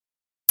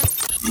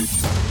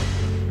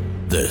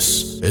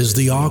This is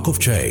the Arc of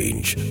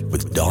Change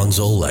with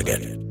Donzel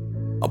Leggett,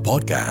 a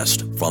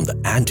podcast from the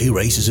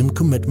Anti-Racism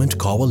Commitment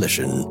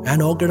Coalition,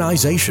 an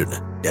organization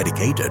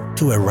dedicated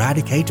to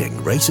eradicating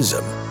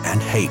racism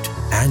and hate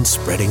and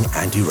spreading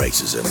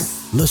anti-racism.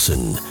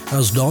 Listen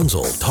as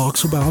Donzel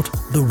talks about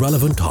the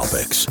relevant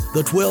topics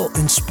that will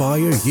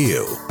inspire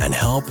you and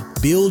help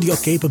build your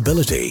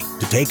capability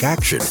to take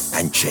action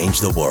and change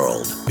the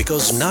world.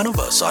 Because none of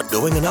us are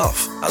doing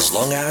enough as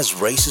long as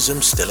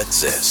racism still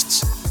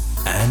exists.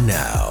 And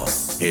now,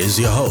 here's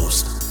your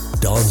host,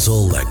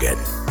 Donzel Leggett.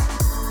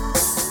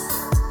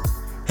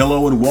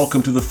 Hello and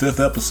welcome to the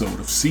 5th episode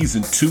of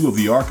Season 2 of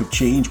the Arc of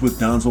Change with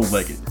Donzel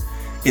Leggett.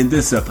 In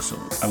this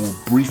episode, I will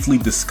briefly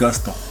discuss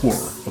the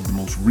horror of the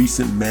most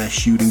recent mass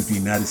shootings in the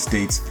United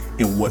States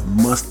and what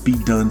must be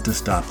done to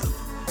stop them.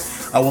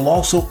 I will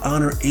also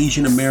honor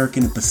Asian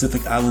American and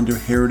Pacific Islander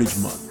Heritage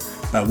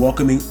Month by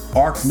welcoming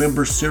ARC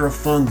Member Sarah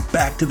Feng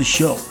back to the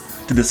show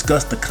to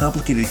discuss the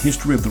complicated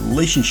history of the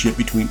relationship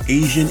between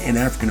Asian and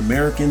African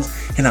Americans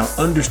and how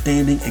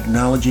understanding,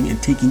 acknowledging,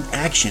 and taking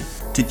action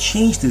to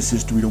change this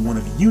history to one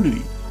of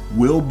unity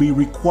will be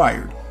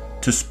required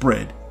to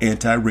spread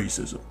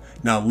anti-racism.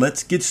 Now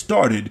let's get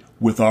started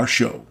with our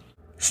show.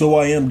 So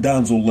I am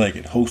Donzel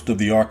Leggett, host of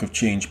the Arc of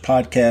Change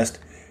podcast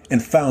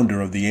and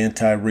founder of the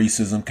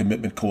Anti-Racism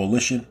Commitment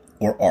Coalition,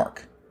 or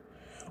ARC.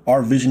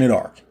 Our vision at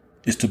ARC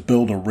is to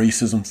build a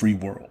racism-free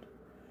world,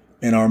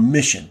 and our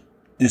mission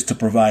is to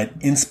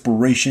provide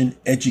inspiration,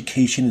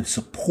 education, and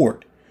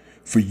support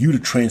for you to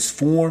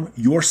transform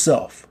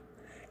yourself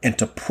and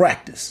to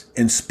practice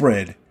and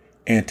spread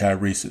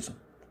anti-racism.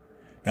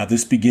 Now,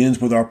 this begins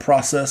with our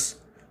process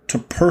to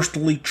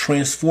personally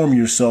transform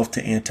yourself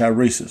to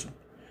anti-racism.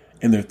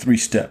 And there are 3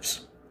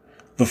 steps.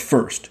 The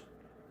first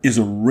is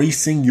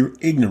erasing your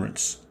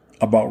ignorance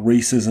about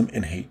racism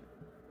and hate.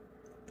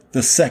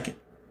 The second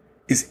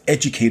is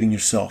educating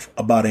yourself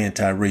about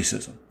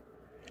anti-racism.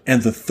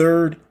 And the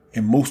third,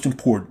 and most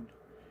important,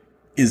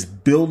 is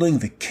building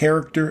the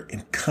character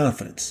and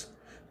confidence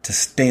to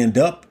stand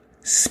up,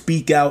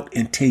 speak out,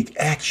 and take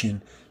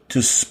action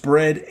to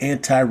spread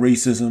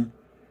anti-racism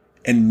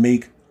and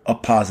make a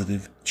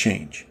positive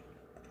change.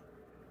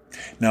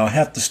 Now, I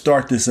have to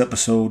start this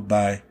episode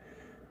by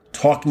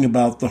talking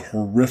about the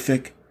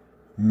horrific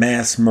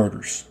mass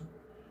murders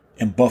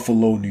in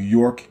Buffalo, New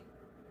York,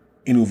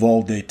 and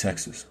Uvalde,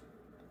 Texas.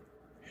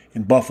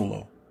 In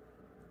Buffalo,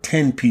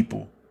 10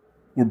 people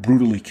were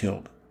brutally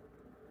killed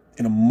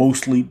in a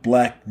mostly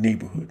black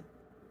neighborhood.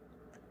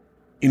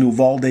 In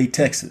Uvalde,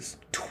 Texas,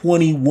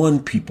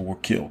 21 people were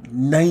killed,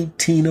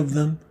 19 of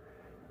them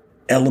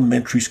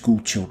elementary school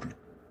children,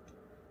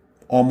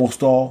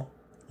 almost all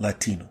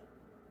Latino.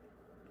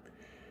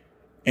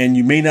 And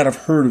you may not have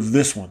heard of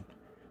this one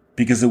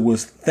because it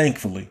was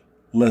thankfully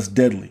less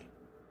deadly,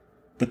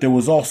 but there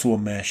was also a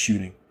mass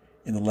shooting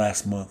in the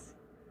last month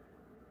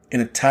in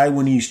a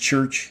Taiwanese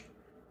church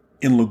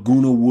in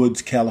Laguna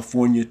Woods,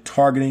 California,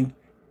 targeting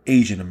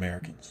Asian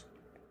Americans.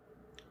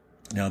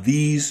 Now,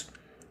 these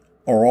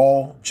are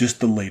all just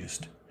the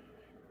latest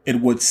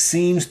in what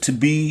seems to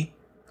be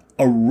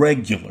a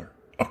regular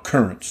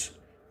occurrence.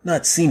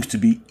 Not seems to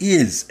be,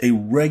 is a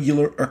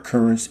regular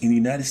occurrence in the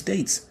United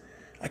States.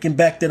 I can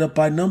back that up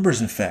by numbers,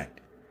 in fact,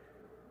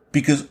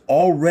 because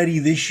already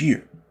this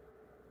year,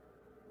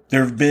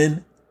 there have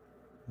been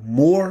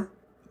more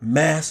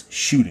mass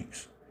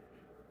shootings.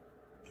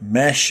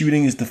 Mass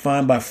shooting is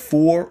defined by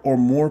 4 or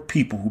more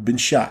people who've been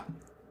shot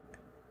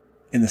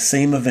in the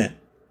same event.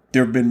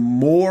 There have been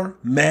more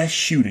mass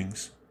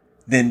shootings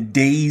than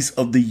days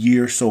of the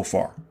year so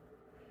far.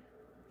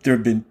 There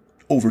have been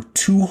over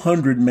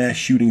 200 mass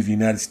shootings in the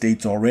United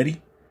States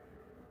already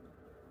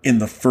in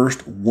the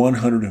first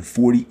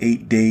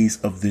 148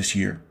 days of this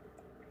year.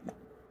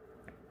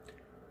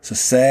 It's a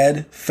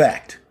sad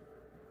fact,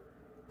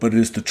 but it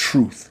is the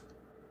truth.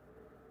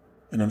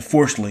 And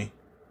unfortunately,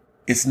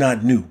 it's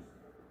not new.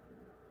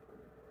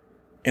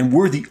 And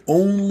we're the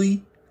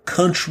only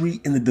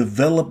country in the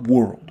developed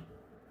world,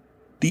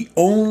 the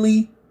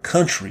only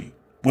country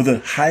with a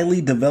highly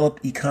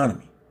developed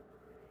economy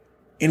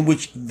in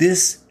which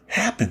this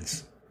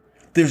happens.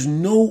 There's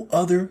no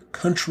other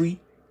country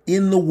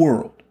in the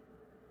world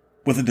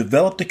with a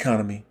developed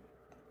economy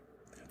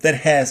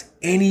that has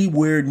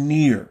anywhere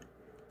near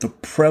the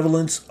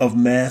prevalence of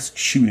mass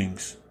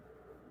shootings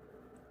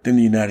than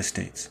the United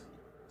States.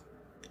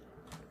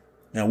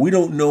 Now, we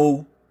don't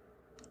know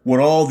what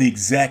all the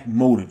exact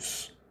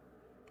motives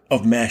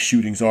of mass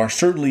shootings are.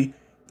 Certainly,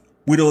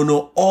 we don't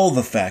know all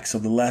the facts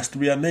of the last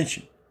 3 I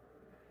mentioned.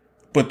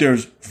 But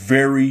there's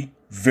very,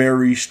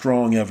 very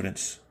strong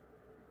evidence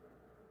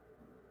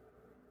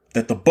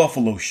that the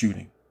Buffalo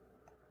shooting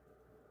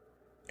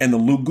and the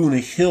Laguna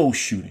Hill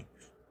shootings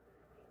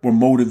were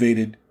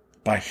motivated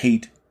by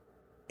hate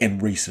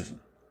and racism.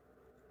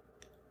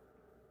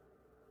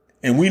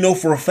 And we know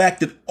for a fact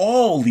that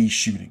all these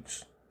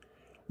shootings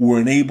were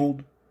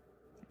enabled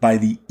by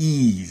the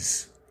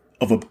ease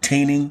of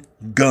obtaining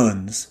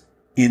guns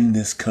in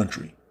this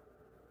country.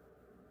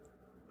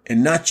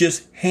 And not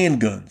just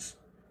handguns,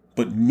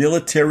 but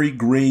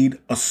military-grade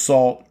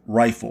assault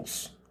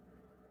rifles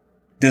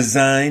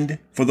designed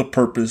for the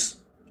purpose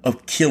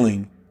of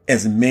killing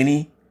as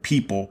many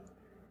people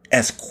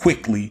as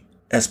quickly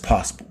as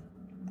possible.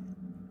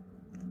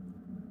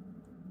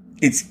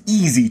 It's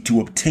easy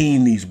to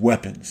obtain these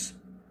weapons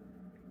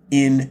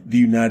in the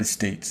United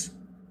States.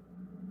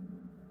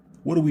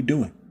 What are we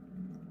doing?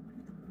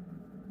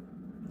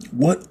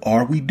 What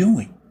are we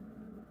doing?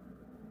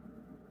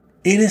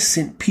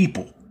 Innocent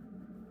people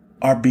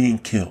are being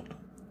killed.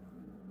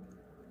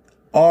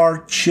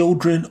 Our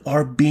children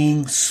are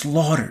being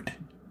slaughtered.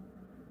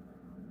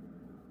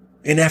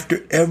 And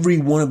after every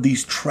one of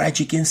these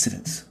tragic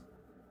incidents,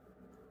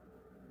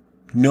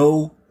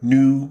 no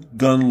new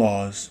gun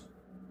laws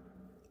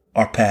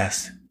are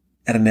passed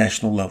at a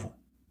national level.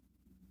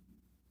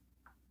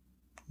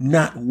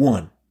 Not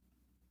one.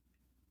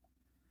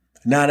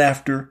 Not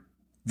after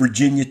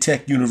Virginia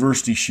Tech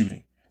University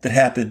shooting that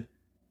happened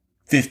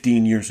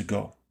 15 years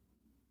ago.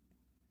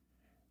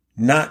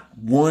 Not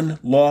one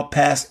law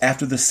passed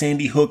after the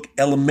Sandy Hook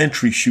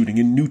Elementary shooting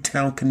in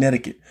Newtown,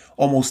 Connecticut,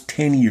 almost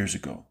 10 years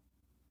ago.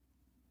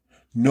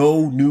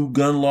 No new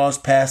gun laws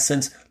passed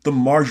since the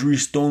Marjorie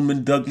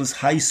Stoneman Douglas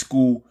High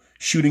School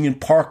shooting in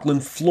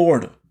Parkland,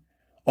 Florida,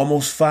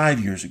 almost 5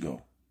 years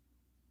ago.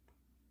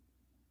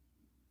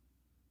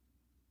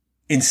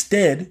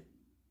 Instead,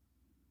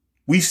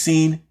 we've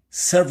seen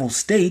several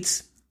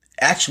states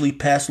actually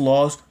pass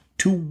laws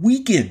to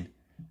weaken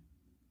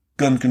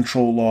gun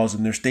control laws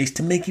in their states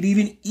to make it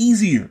even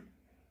easier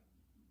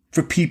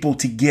for people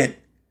to get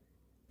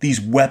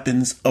these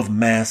weapons of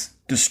mass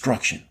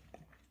destruction.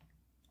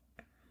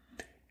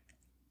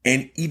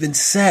 And even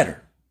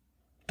sadder,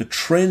 the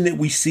trend that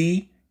we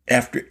see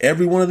after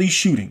every one of these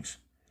shootings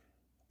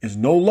is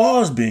no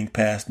laws being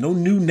passed, no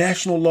new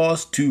national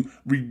laws to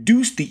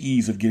reduce the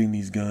ease of getting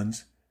these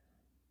guns,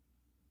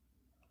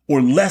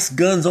 or less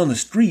guns on the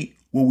street.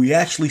 What we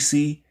actually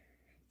see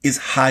is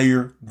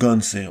higher gun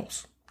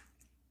sales.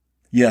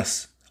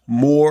 Yes,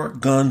 more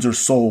guns are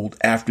sold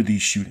after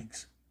these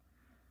shootings.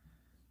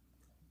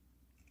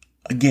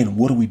 Again,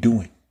 what are we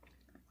doing?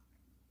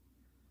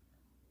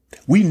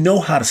 We know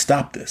how to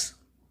stop this.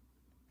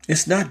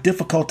 It's not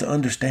difficult to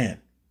understand.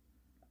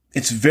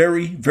 It's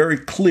very, very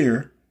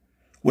clear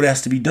what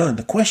has to be done.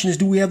 The question is,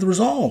 do we have the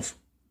resolve?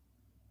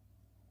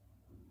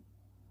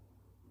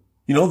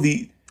 You know,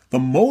 the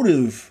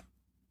motive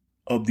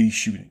of these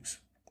shootings,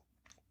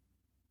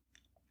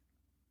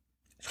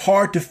 it's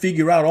hard to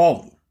figure out all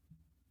of them.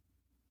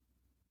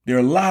 There are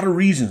a lot of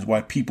reasons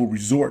why people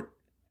resort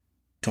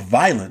to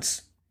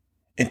violence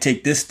and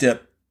take this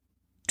step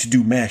to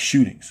do mass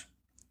shootings.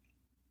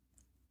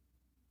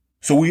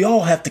 So we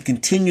all have to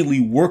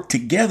continually work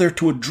together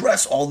to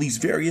address all these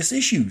various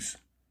issues.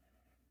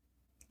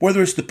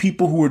 Whether it's the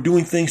people who are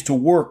doing things to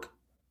work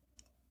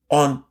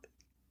on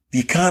the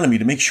economy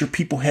to make sure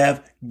people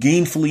have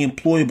gainfully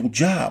employable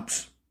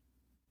jobs,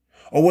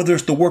 or whether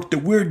it's the work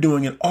that we're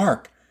doing at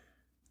ARC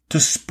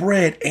to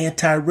spread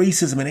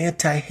anti-racism and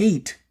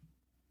anti-hate,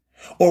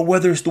 or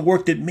whether it's the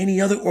work that many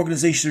other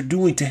organizations are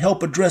doing to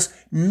help address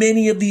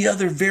many of the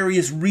other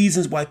various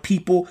reasons why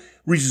people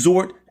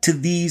resort to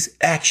these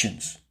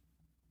actions.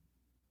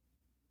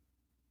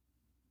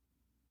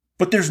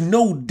 But there's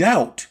no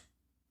doubt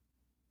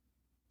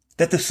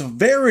that the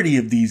severity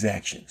of these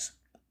actions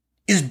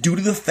is due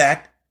to the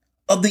fact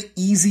of the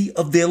easy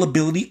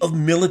availability of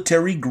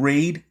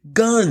military-grade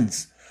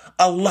guns,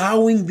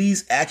 allowing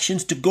these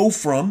actions to go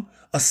from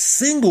a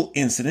single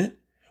incident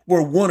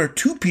where one or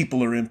two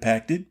people are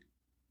impacted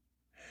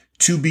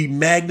to be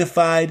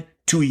magnified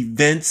to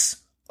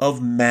events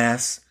of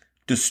mass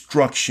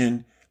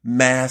destruction,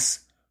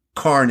 mass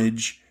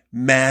carnage,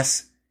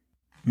 mass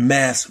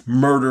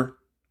murder,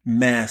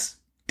 mass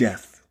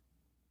death.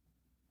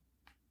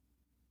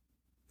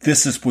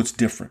 This is what's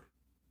different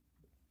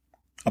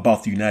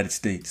about the United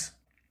States.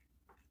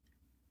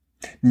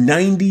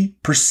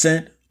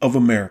 90% of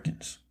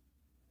Americans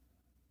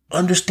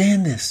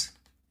understand this.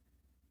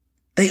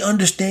 They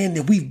understand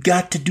that we've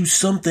got to do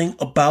something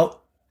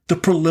about the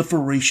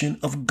proliferation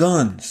of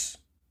guns.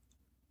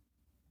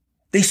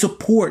 They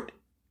support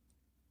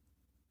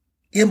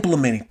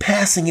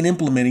passing and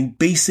implementing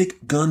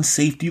basic gun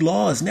safety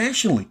laws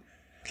nationally,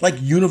 like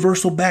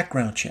universal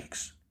background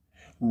checks,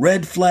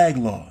 red flag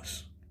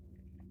laws.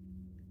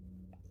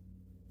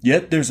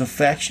 Yet there's a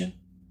faction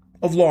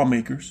of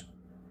lawmakers,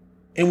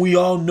 and we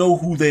all know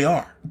who they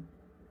are,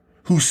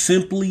 who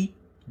simply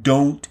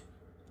don't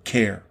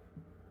care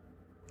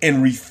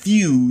and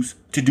refuse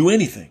to do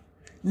anything.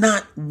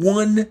 Not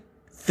one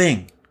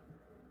thing.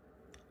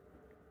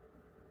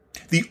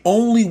 The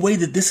only way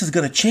that this is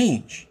going to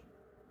change,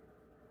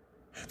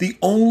 the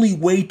only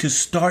way to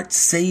start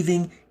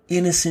saving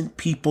innocent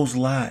people's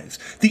lives,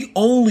 the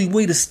only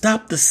way to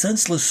stop the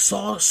senseless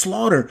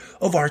slaughter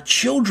of our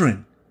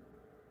children,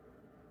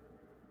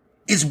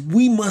 is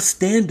we must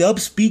stand up,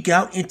 speak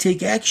out, and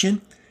take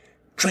action,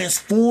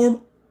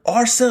 transform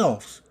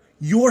ourselves,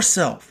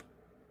 yourself,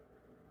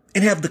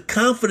 and have the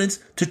confidence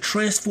to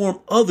transform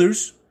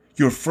others,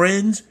 your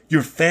friends,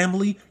 your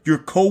family, your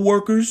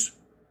co-workers,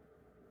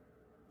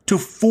 to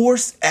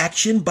force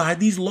action by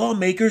these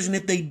lawmakers. And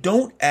if they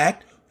don't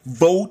act,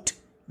 vote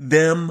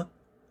them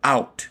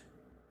out.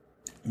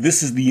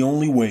 This is the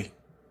only way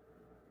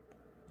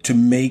to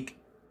make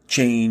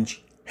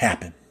change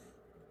happen.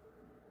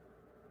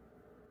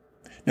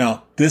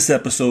 Now, this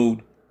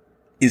episode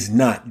is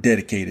not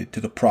dedicated to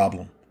the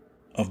problem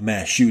of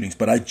mass shootings,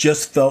 but I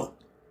just felt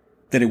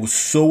that it was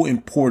so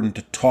important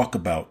to talk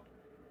about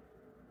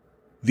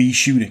these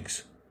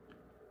shootings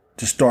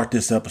to start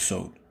this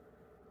episode.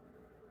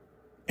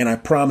 And I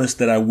promise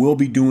that I will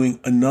be doing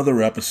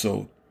another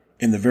episode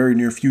in the very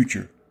near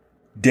future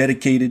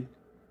dedicated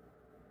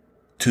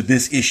to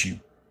this issue.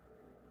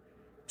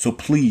 So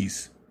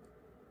please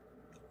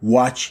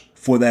watch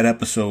for that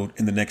episode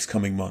in the next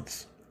coming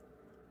months.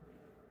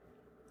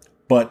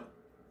 But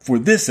for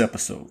this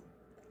episode,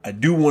 I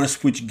do want to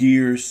switch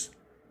gears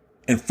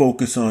and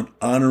focus on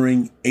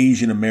honoring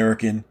Asian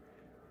American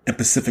and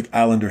Pacific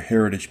Islander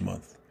Heritage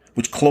Month,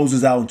 which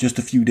closes out in just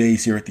a few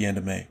days here at the end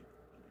of May.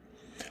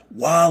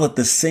 While at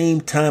the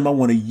same time, I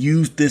want to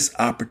use this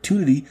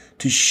opportunity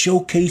to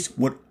showcase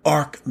what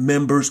ARC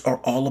members are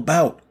all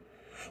about,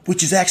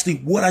 which is actually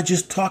what I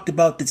just talked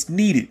about that's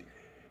needed.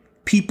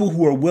 People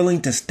who are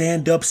willing to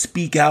stand up,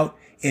 speak out,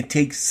 and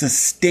take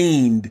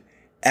sustained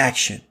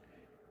action.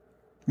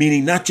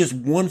 Meaning not just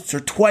once or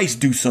twice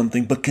do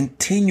something, but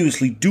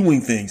continuously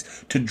doing things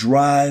to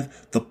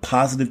drive the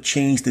positive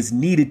change that's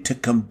needed to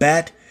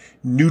combat,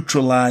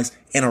 neutralize,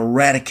 and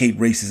eradicate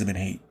racism and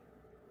hate.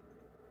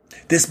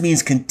 This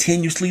means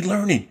continuously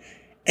learning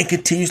and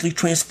continuously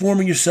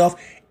transforming yourself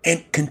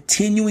and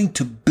continuing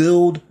to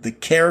build the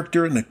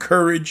character and the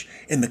courage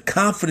and the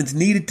confidence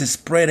needed to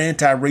spread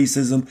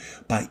anti-racism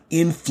by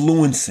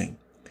influencing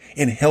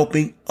and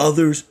helping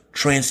others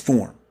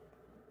transform.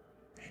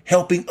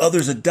 Helping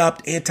others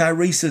adopt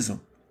anti-racism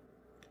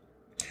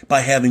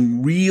by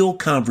having real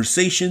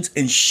conversations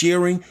and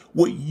sharing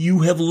what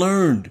you have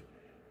learned,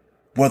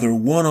 whether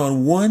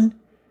one-on-one,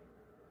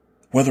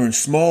 whether in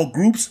small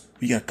groups,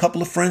 you got a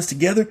couple of friends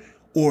together,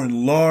 or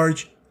in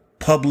large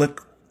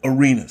public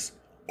arenas,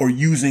 or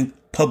using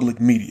public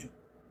media,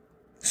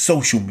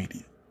 social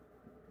media.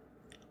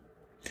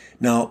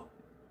 Now,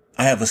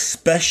 I have a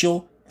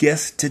special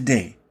guest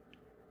today,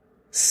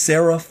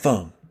 Sarah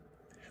Feng,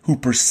 who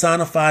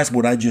personifies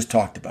what I just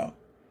talked about.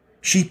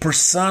 She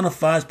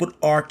personifies what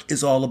ARC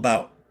is all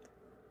about.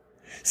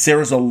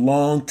 Sarah's a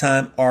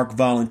longtime ARC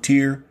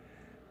volunteer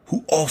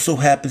who also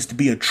happens to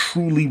be a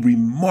truly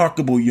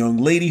remarkable young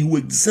lady who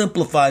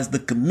exemplifies the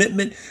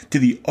commitment to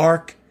the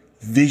ARC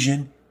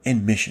vision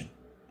and mission.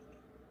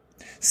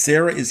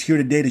 Sarah is here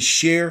today to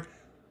share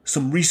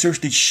some research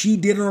that she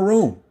did on her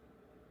own.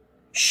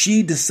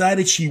 She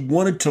decided she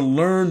wanted to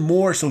learn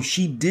more, so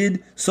she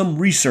did some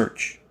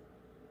research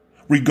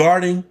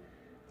regarding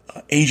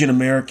Asian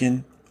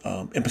American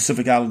and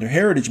Pacific Islander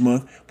Heritage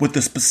Month, with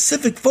the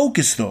specific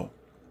focus, though,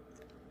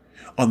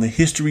 on the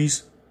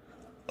histories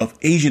of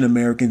Asian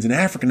Americans and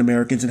African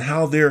Americans and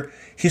how their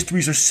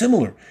histories are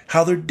similar,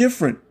 how they're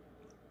different,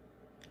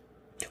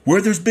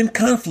 where there's been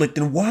conflict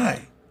and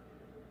why,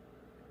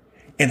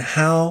 and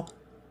how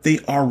they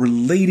are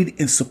related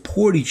and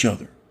support each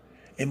other.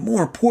 And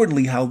more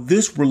importantly, how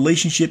this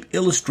relationship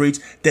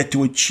illustrates that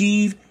to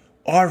achieve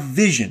our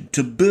vision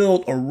to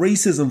build a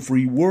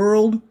racism-free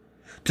world,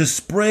 to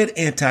spread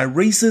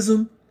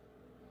anti-racism,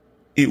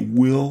 it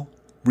will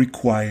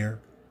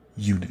require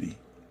unity.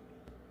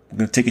 We're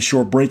going to take a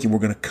short break and we're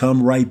going to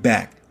come right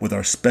back with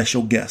our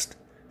special guest,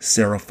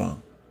 Sarah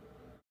Feng.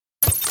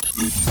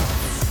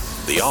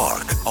 The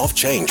Arc of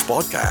Change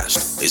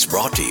podcast is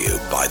brought to you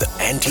by the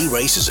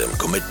Anti-Racism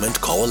Commitment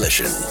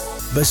Coalition.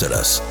 Visit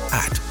us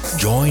at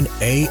joinarcc.org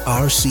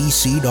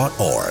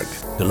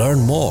to learn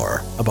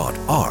more about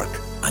ARC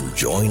and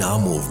join our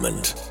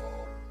movement.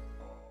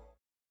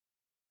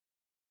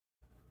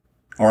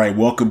 All right,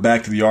 welcome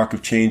back to the Arc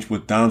of Change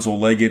with Donzel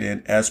Leggett,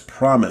 and as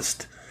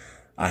promised,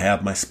 I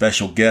have my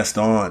special guest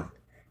on,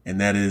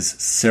 and that is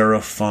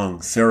Sarah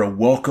Feng. Sarah,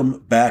 welcome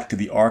back to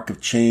the Arc of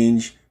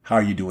Change. How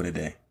are you doing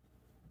today?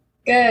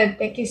 Good.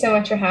 Thank you so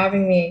much for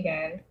having me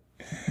again.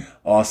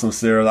 Awesome,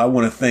 Sarah. I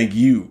want to thank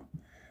you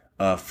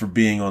for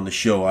being on the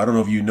show. I don't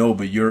know if you know,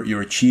 but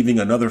you're achieving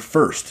another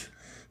first.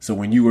 So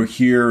when you were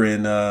here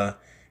in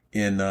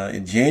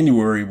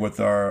January with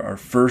our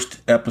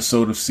first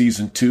episode of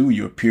season 2,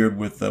 you appeared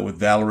with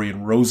Valerie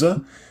and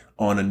Rosa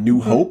on A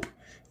New Hope.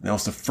 And that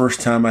was the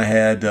first time I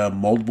had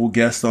multiple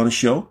guests on the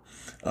show.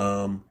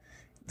 The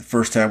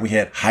first time we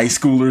had high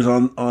schoolers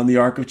on the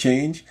Arc of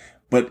Change.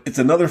 But it's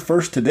another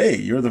first today.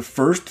 You're the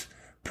first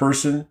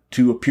person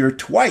to appear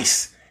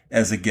twice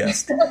as a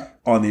guest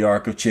on the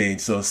Arc of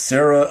Change. So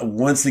Sarah,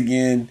 once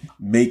again,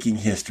 making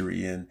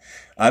history. And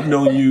I've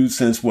known you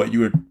since you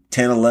were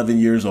 10, 11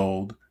 years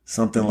old,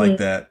 something like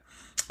that.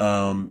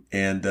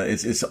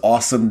 It's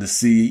awesome to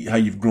see how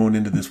you've grown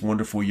into this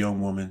wonderful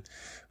young woman.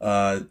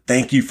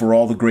 Thank you for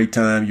all the great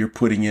time you're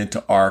putting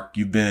into ARC.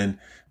 You've been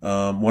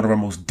one of our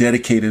most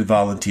dedicated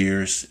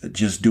volunteers,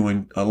 just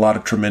doing a lot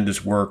of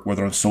tremendous work,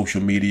 whether on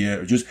social media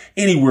or just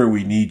anywhere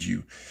we need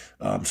you.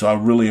 So I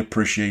really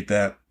appreciate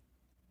that.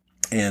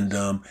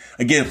 And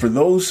again, for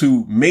those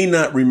who may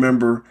not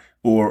remember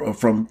or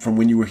from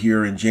when you were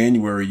here in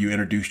January, you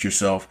introduced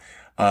yourself.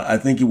 I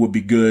think it would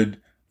be good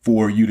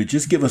for you to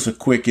just give us a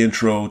quick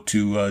intro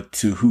to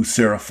who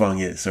Sarah Feng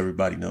is, so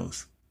everybody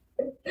knows.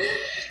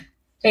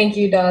 Thank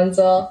you,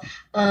 Donzel.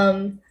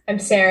 I'm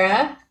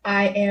Sarah.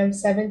 I am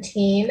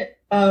 17,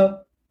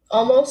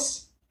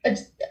 almost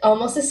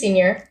a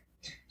senior,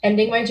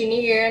 ending my junior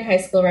year in high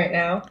school right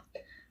now.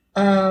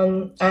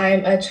 I'm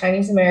a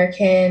Chinese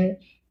American,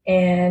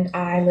 and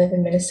I live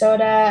in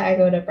Minnesota. I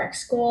go to Breck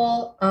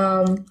School.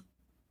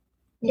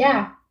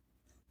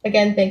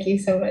 Again, thank you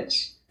so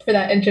much for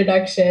that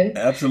introduction.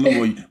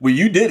 Absolutely. Well,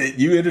 you did it.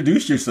 You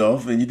introduced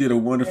yourself and you did a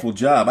wonderful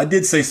job. I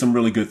did say some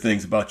really good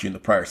things about you in the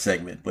prior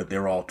segment, but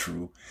they're all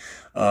true.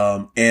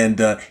 And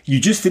you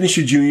just finished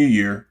your junior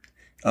year.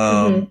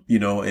 You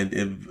know,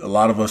 and a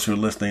lot of us who are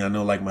listening, I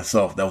know like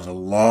myself, that was a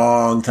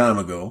long time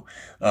ago.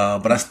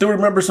 But I still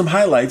remember some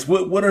highlights.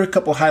 What are a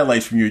couple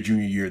highlights from your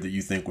junior year that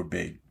you think were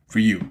big for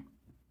you?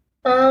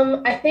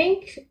 I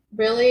think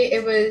really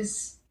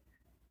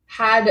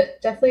had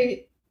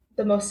definitely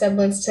the most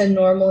semblance to a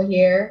normal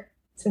year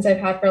since I've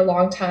had for a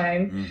long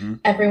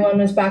time. Everyone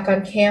was back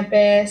on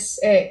campus.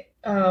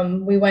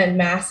 We went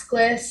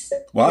maskless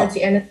towards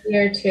the end of the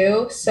year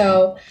too.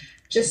 So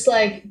just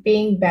like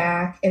being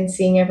back and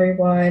seeing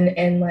everyone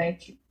and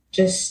like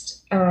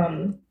just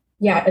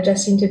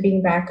adjusting to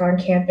being back on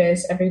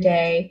campus every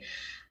day.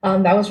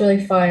 That was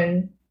really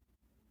fun.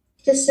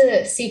 Just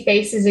to see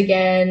faces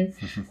again,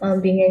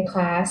 being in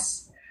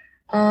class.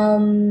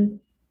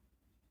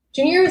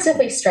 Junior year was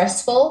definitely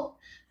stressful,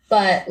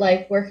 but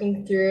like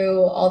working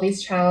through all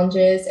these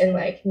challenges and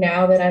like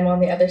now that I'm on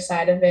the other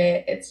side of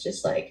it, it's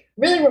just like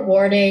really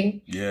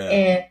rewarding. Yeah.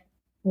 And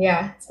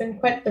yeah, it's been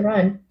quite the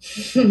run.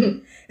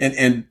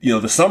 And you know,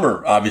 the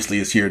summer obviously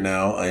is here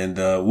now.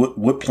 And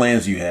what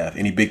plans do you have?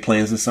 Any big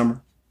plans this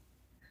summer?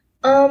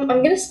 I'm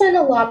gonna spend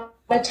a lot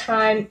of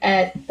time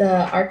at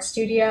the art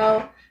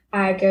studio.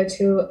 I go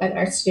to an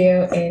art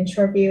studio in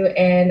Shoreview,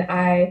 and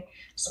I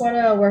just want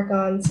to work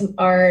on some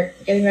art,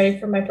 getting ready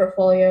for my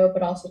portfolio,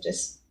 but also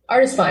just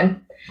art is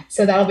fun.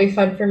 So that'll be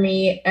fun for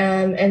me.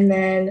 And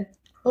then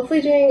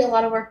hopefully doing a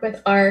lot of work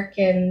with ARC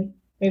and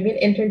maybe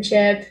an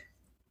internship.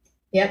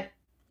 Yep.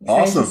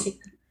 Awesome.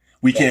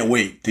 We can't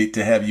wait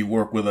to have you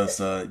work with us,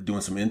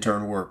 doing some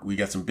intern work. We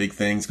got some big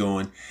things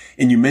going.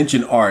 And you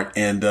mentioned art,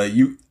 and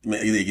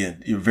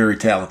you're very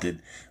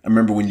talented. I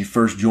remember when you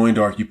first joined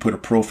ARC, you put a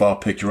profile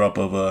picture up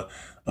of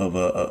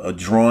a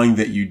drawing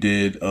that you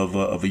did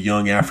of a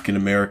young African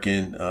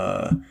American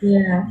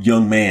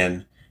young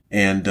man,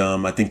 and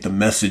I think the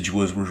message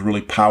was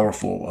really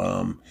powerful.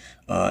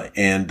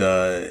 And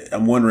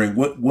I'm wondering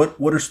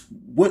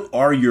what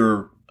are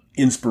your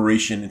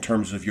inspiration in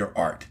terms of your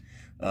art?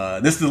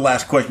 This is the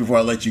last question before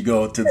I let you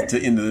go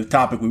to into the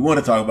topic we want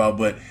to talk about.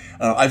 But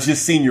I've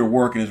just seen your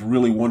work and it's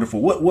really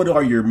wonderful. What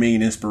are your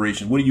main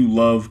inspirations? What do you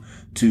love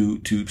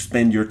to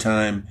spend your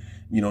time,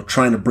 you know,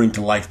 trying to bring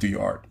to life through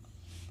your art?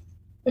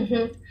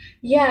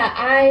 Yeah,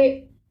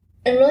 I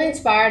am really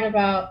inspired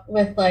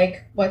with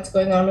like what's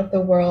going on with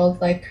the world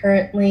like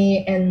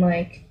currently, and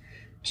like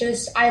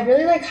just I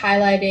really like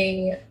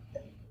highlighting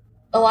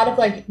a lot of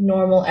like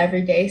normal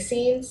everyday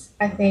scenes.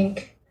 I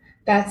think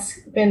that's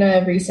been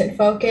a recent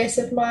focus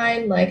of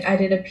mine. Like I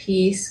did a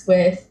piece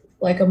with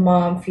like a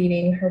mom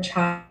feeding her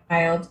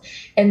child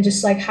and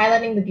just like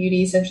highlighting the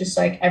beauties of just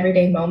like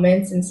everyday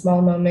moments and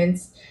small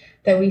moments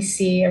that we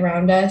see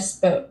around us,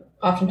 but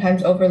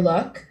oftentimes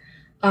overlook.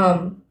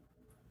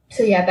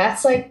 So yeah,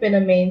 that's like been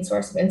a main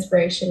source of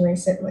inspiration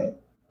recently,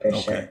 for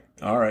sure. Okay.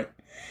 All right.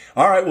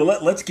 Well,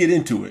 let's get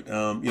into it.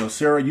 You know,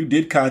 Sarah, you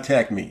did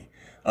contact me,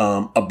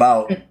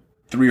 about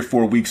 3 or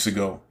 4 weeks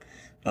ago.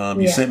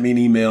 You sent me an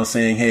email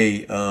saying,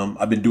 hey,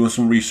 I've been doing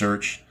some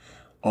research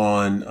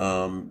on,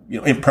 you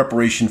know, in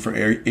preparation for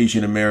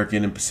Asian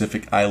American and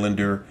Pacific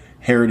Islander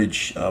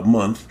Heritage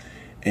Month.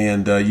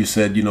 And you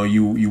said, you know,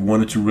 you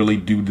wanted to really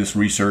do this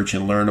research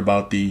and learn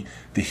about the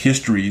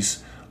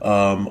histories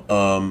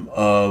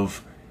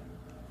of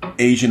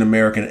Asian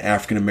American and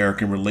African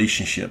American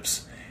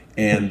relationships,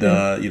 and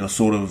you know,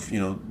 sort of, you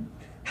know,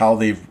 how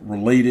they've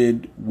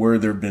related, where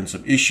there have been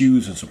some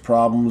issues and some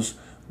problems,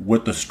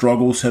 what the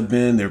struggles have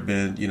been. There have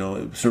been, you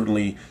know,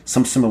 certainly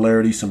some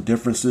similarities, some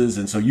differences.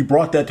 And so you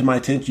brought that to my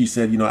attention. You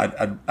said, you know,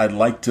 I'd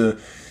like to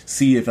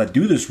see if I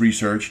do this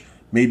research,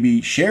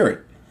 maybe share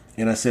it.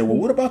 And I said, well,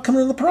 what about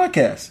coming on the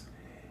podcast?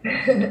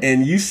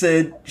 And you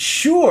said,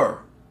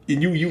 sure.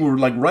 And you were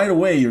like right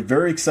away, you're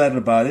very excited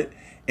about it.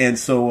 And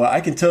so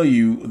I can tell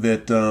you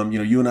that, you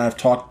know, you and I have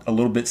talked a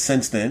little bit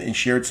since then and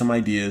shared some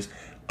ideas.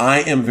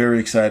 I am very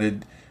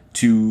excited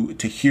to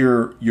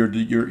hear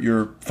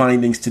your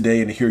findings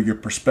today and to hear your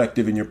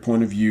perspective and your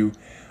point of view.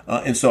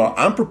 And so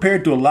I'm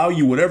prepared to allow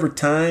you whatever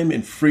time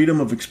and freedom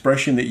of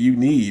expression that you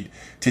need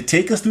to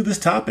take us through this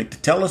topic, to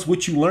tell us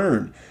what you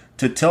learned,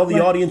 to tell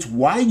the audience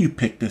why you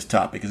picked this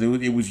topic. Because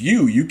it was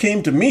you. You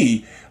came to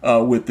me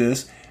with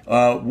this.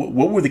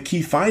 What were the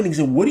key findings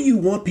and what do you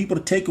want people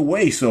to take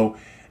away? So,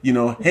 you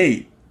know,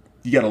 hey,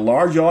 you got a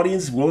large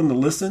audience willing to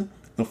listen.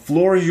 The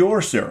floor is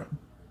yours, Sarah.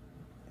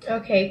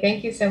 Okay,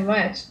 thank you so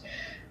much.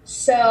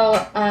 So,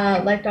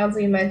 like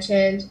Donzel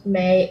mentioned,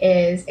 May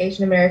is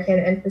Asian American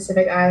and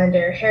Pacific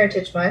Islander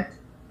Heritage Month.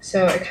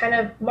 So it kind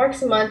of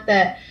marks a month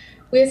that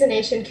we as a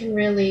nation can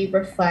really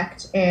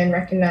reflect and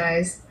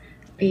recognize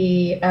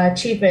the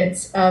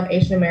achievements of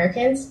Asian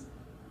Americans.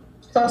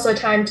 It's also a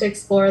time to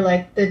explore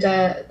like the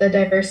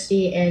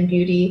diversity and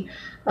beauty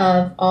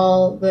of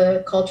all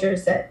the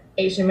cultures that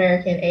Asian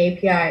American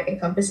AAPI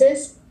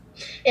encompasses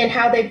and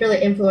how they've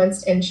really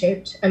influenced and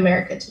shaped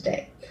America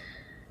today.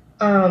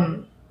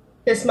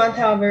 This month,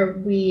 however,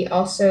 we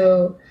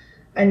also,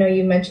 I know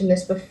you mentioned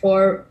this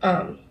before,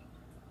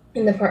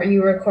 in the part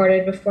you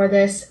recorded before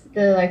this,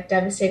 the like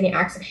devastating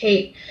acts of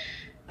hate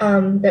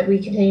that we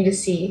continue to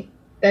see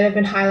that have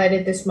been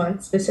highlighted this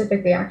month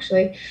specifically,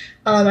 actually.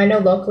 I know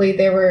locally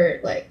there were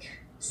like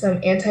some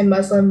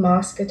anti-Muslim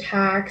mosque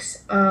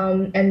attacks,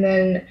 and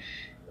then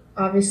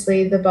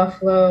obviously the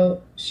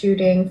Buffalo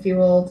shooting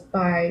fueled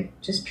by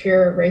just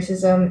pure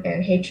racism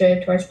and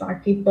hatred towards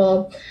Black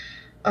people.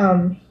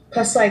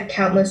 Plus like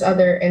countless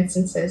other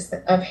instances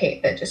of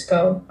hate that just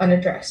go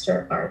unaddressed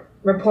or aren't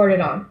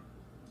reported on.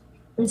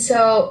 And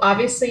so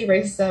obviously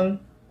racism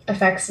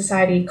affects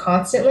society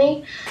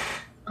constantly.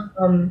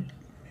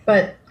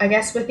 But I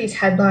guess with these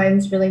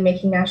headlines really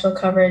making national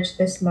coverage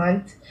this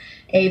month,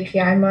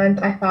 AAPI month,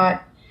 I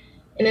thought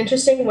an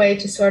interesting way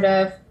to sort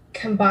of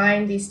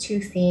combine these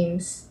two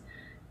themes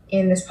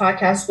in this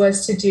podcast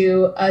was to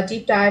do a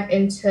deep dive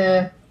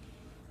into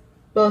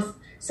both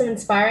some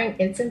inspiring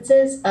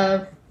instances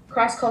of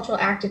cross-cultural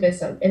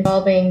activism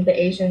involving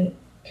the Asian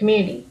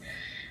community,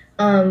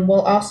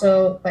 while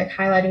also like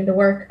highlighting the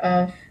work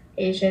of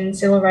Asian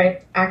civil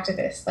rights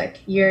activists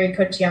like Yuri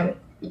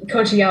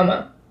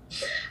Kochiyama.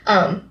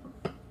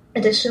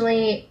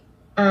 Additionally,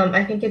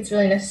 I think it's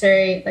really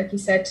necessary, like you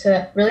said,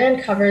 to really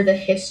uncover the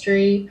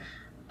history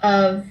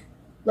of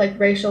like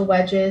racial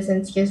wedges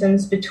and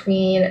schisms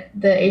between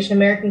the Asian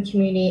American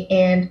community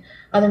and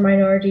other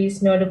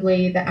minorities,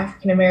 notably the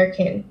African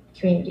American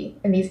community,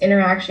 and these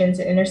interactions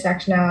and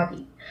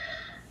intersectionality.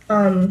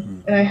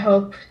 And I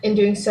hope in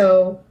doing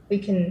so, we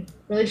can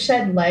really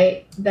shed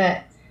light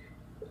that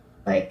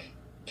like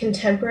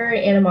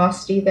contemporary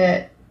animosity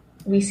that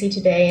we see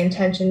today and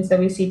tensions that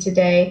we see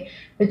today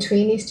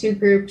between these two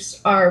groups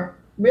are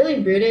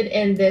really rooted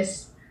in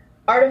this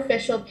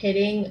artificial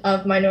pitting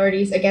of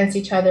minorities against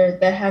each other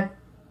that have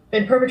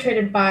been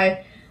perpetrated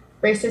by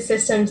racist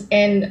systems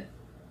and,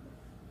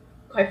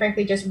 quite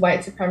frankly, just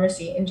white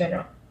supremacy in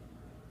general.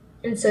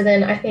 And so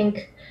then I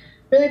think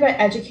really by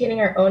educating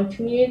our own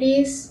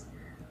communities,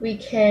 we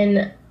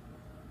can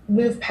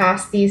move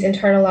past these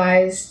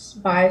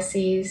internalized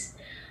biases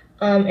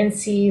and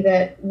see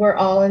that we're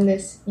all in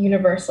this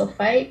universal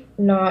fight,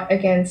 not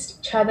against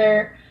each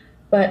other,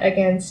 but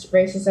against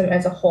racism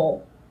as a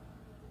whole.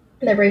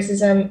 That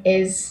racism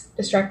is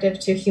destructive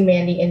to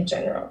humanity in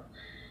general.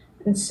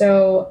 And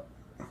so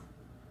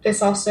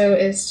this also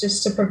is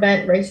just to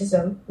prevent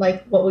racism,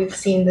 like what we've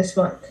seen this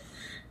month.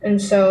 And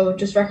so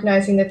just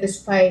recognizing that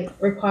this fight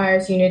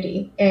requires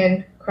unity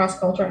and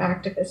cross-cultural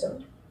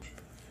activism.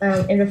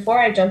 And before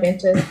I jump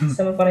into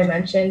some of what I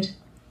mentioned,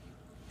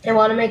 I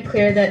want to make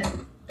clear that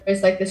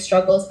there's like the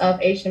struggles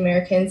of Asian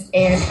Americans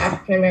and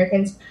African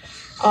Americans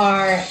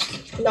are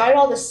not at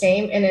all the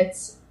same, and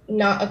it's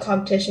not a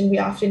competition. We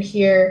often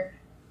hear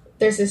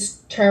there's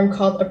this term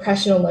called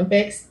oppression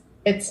Olympics.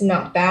 It's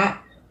not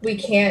that. We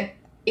can't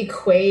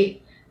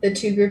equate the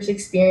two groups'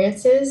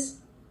 experiences,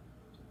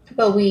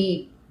 but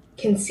we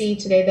can see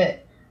today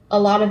that a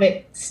lot of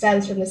it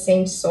stems from the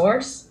same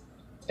source.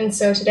 And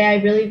so today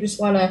I really just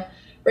want to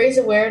raise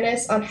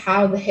awareness on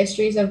how the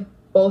histories of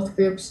both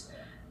groups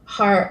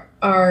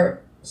are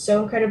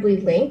so incredibly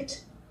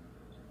linked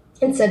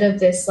instead of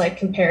this like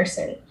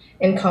comparison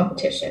and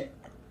competition.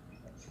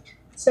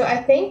 So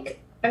I think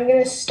I'm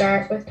going to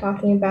start with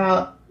talking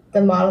about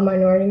the model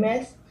minority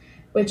myth,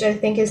 which I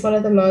think is one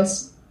of the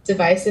most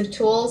divisive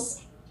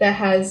tools that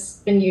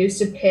has been used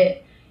to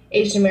pit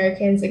Asian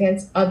Americans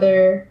against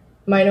other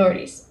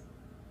minorities.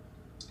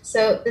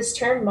 So this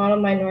term model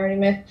minority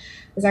myth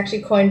was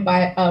actually coined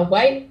by a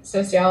white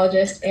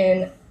sociologist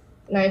in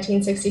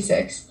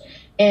 1966,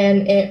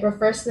 and it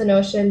refers to the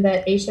notion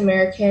that Asian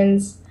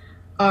Americans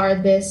are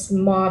this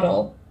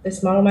model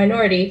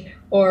minority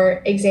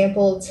or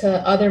example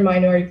to other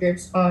minority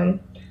groups on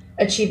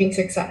achieving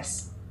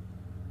success.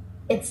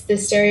 It's the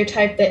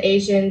stereotype that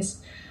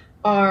Asians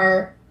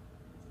are,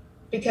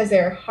 because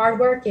they're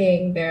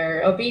hardworking,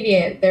 they're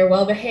obedient, they're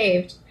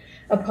well-behaved,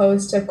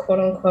 opposed to quote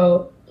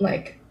unquote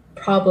like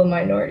problem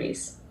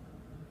minorities.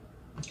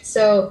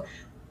 So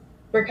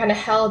we're kind of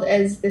held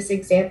as this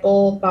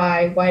example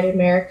by white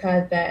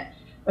America that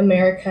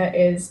America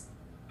is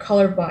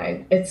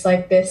colorblind. It's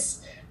like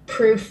this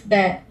proof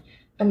that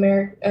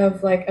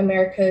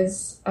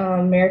America's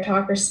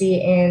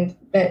meritocracy, and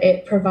that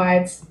it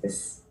provides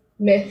this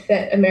myth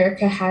that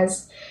America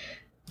has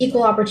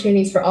equal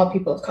opportunities for all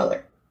people of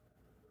color.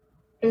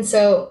 And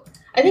so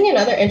I think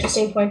another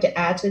interesting point to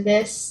add to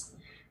this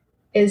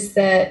is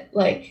that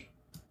like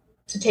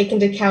to take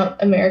into account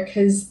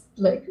America's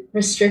like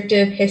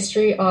restrictive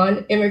history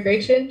on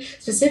immigration,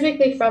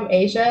 specifically from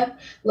Asia,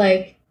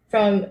 like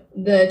from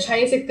the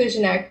Chinese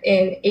Exclusion Act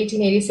in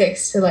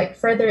 1886 to like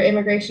further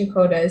immigration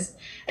quotas.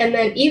 And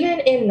then even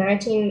in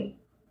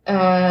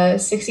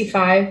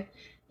 1965,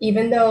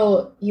 even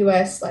though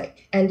US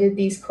like ended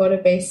these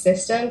quota-based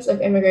systems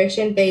of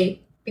immigration,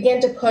 they began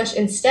to push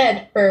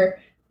instead for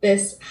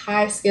this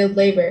high-skilled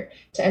labor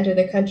to enter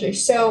the country.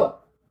 So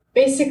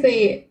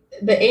basically,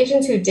 the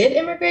Asians who did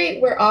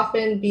immigrate were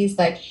often these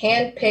like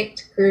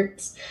hand-picked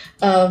groups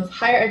of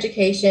higher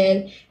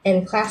education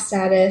and class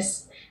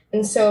status.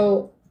 And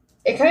so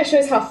it kind of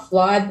shows how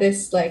flawed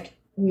this like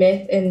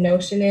myth and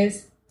notion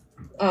is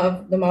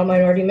of the model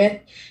minority myth,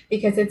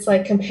 because it's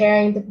like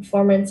comparing the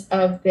performance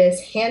of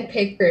this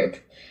hand-picked group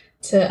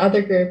to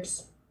other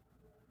groups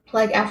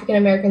like African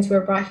Americans who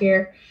were brought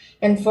here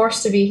and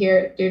forced to be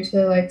here due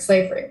to like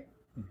slavery.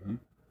 Mm-hmm.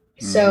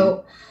 Mm-hmm.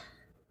 So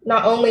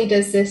not only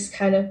does this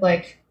kind of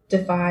like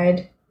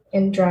divide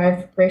and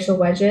drive racial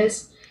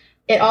wedges,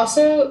 it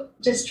also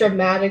just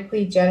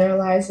dramatically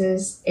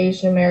generalizes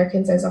Asian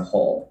Americans as a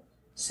whole.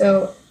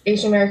 So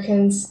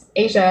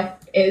Asia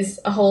is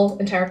a whole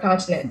entire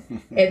continent.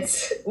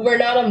 We're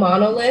not a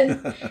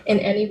monolith in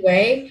any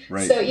way.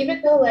 Right. So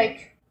even though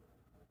like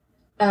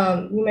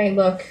you may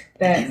look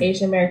that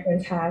Asian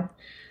Americans have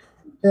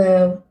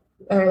the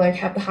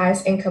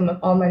highest income of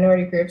all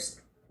minority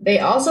groups, they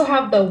also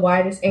have the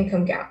widest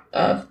income gap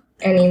of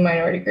any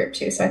minority group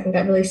too. So I think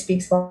that really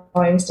speaks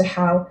volumes to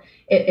how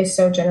it is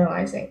so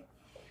generalizing.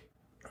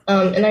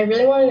 And I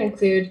really wanted to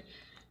include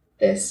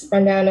this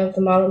rundown of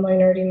the model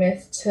minority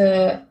myth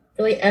to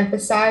really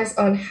emphasize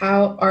on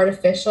how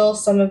artificial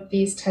some of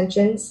these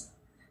tensions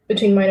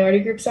between minority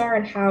groups are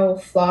and how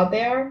flawed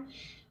they are.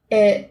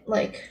 It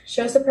like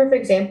shows the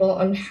perfect example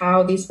on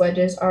how these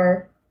wedges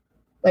were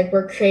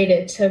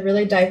created to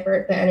really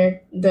divert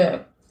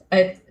the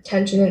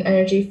attention and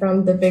energy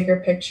from the bigger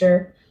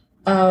picture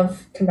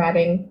of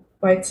combating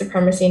white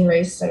supremacy and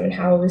racism, and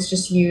how it was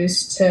just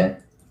used to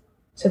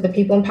the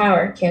people in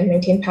power can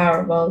maintain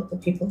power while the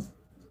people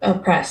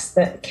oppressed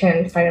that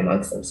can fight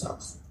amongst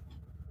themselves.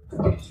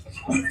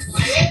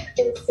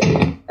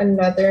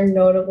 Another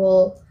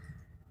notable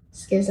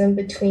schism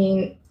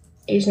between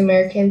Asian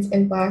Americans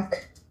and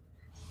Black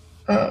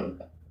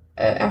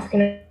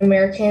African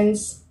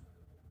Americans,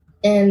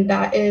 and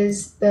that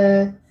is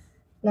the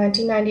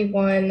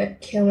 1991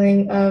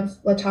 killing of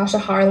LaTosha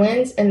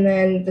Harlins and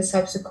then the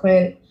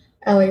subsequent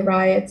LA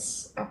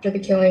riots after the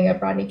killing of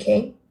Rodney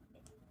King.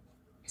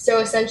 So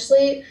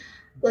essentially,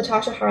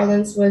 LaTosha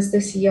Harlins was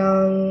this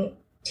young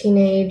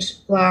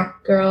teenage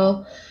Black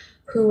girl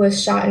who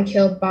was shot and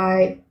killed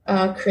by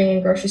a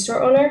Korean grocery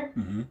store owner,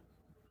 mm-hmm.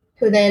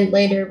 who then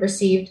later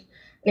received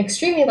an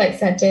extremely light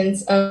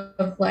sentence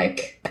of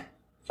like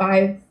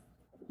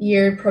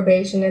 5-year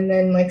probation and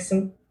then like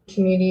some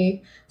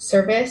community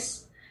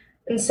service.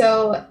 And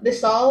so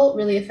this all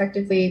really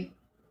effectively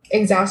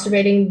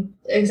exacerbated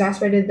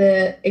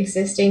the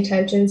existing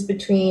tensions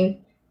between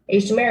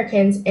Asian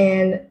Americans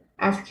and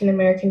African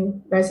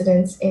American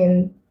residents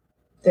in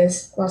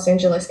this Los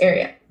Angeles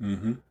area.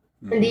 Mm-hmm.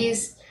 Mm-hmm. And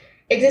these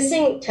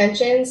existing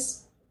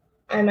tensions,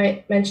 I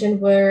might mention,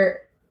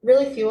 were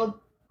really fueled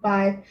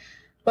by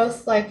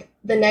both like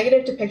the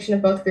negative depiction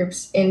of both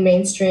groups in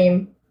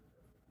mainstream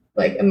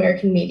like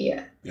American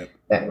media. Yep.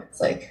 That was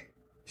like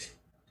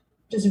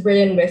just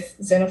ridden with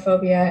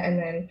xenophobia and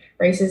then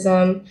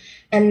racism,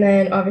 and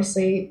then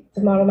obviously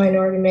the model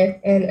minority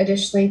myth, and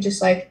additionally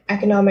just like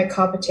economic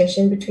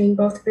competition between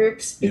both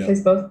groups,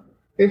 because both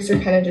groups were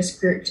kind of just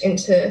grouped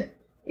into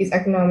these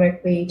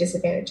economically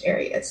disadvantaged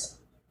areas.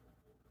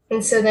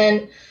 And so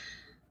then,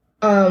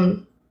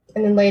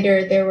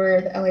 later there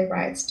were the LA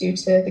riots due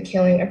to the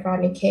killing of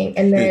Rodney King.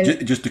 And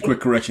then just a quick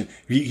correction: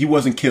 he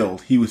wasn't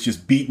killed; he was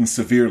just beaten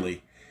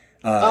severely.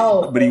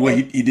 But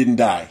he didn't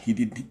die. He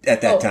did at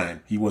that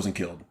time. He wasn't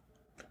killed,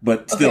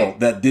 but still,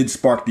 that did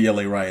spark the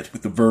LA riots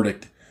with the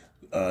verdict.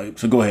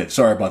 So go ahead.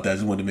 Sorry about that. I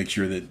just wanted to make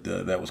sure that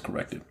that was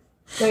corrected.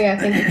 Oh yeah,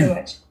 thank you so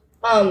much.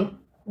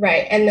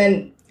 Right, and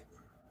then,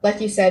 like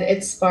you said,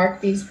 it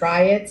sparked these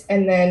riots,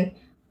 and then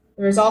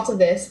the result of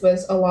this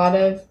was a lot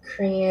of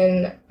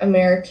Korean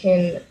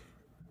American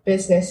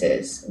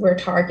businesses were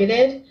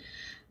targeted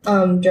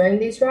during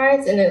these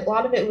riots, and a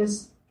lot of it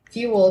was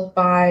fueled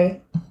by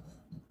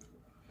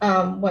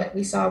what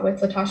we saw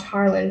with LaTosha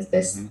Harlins,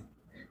 this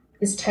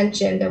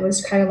tension that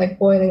was kind of like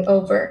boiling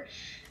over.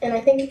 And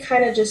I think it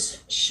kind of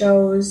just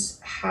shows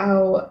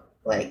how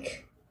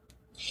like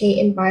hate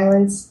and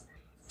violence,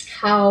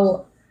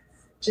 how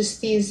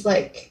just these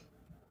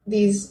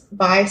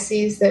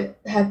biases that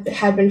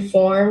had been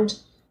formed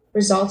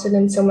resulted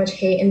in so much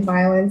hate and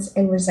violence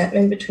and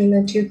resentment between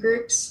the two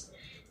groups.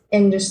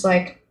 And just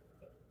like,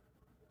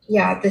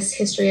 this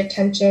history of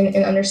tension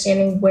and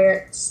understanding where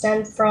it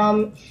stemmed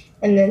from,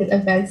 and then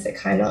events that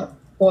kind of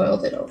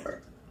boiled it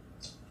over.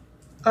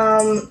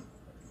 I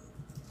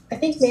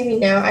think maybe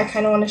now I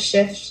kind of want to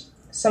shift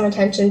some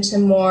attention to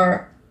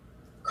more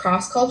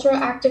cross-cultural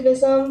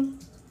activism,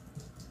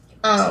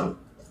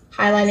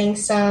 highlighting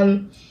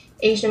some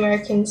Asian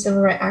American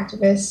civil rights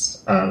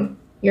activist,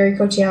 Yuri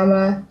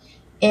Kochiyama,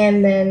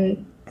 and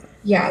then,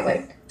 yeah,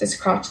 like this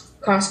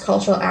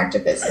cross-cultural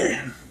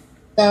activism.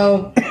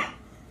 So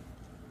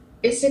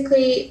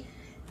basically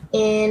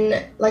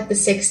in like the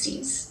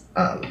 60s,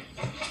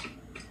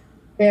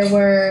 there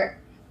were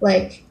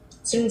like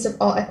students of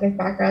all ethnic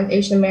backgrounds,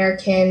 Asian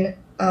American,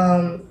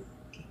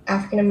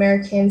 African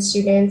American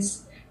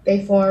students.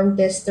 They formed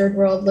this Third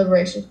World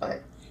Liberation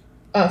Front,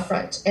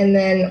 and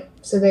then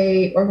so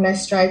they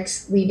organized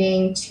strikes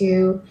leading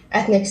to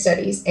ethnic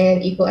studies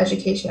and equal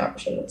education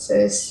opportunities. So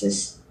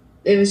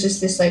it was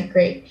just this like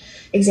great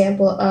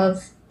example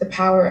of the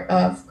power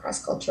of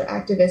cross-cultural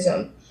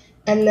activism.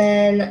 And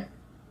then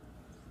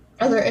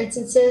other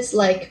instances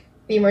like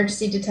the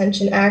Emergency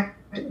Detention Act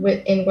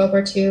in World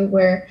War II,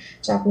 where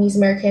Japanese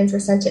Americans were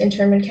sent to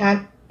internment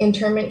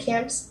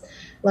camps,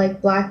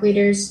 like Black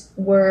leaders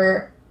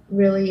were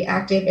really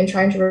active in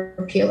trying to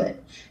repeal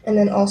it. And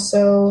then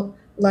also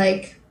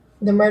like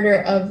the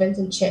murder of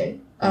Vincent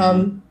Chin,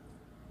 an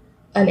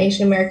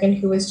Asian American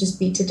who was just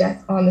beat to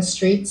death on the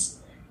streets,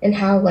 and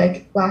how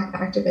like Black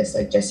activists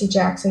like Jesse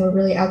Jackson were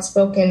really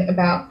outspoken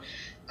about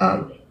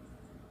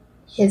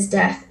his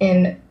death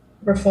and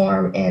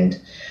reform and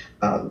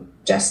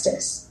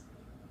justice.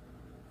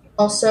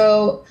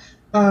 Also,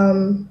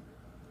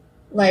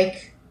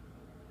 like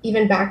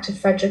even back to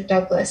Frederick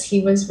Douglass,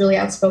 he was really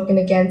outspoken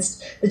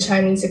against the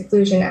Chinese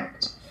Exclusion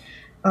Act.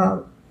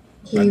 I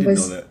didn't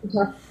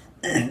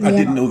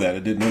know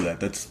that.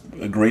 That's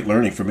a great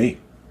learning for me.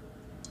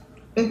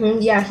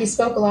 Yeah, he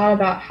spoke a lot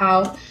about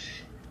how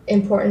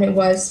important it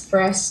was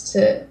for us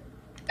to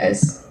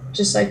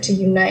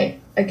unite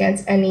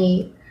against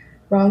any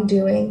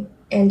wrongdoing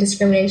and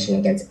discrimination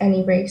against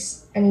any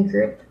race, any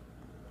group,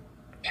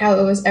 how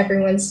it was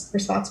everyone's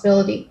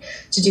responsibility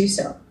to do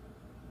so.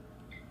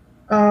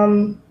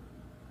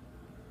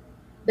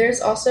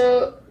 There's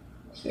also,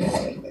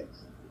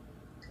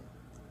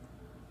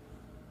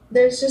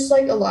 there's just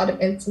like a lot of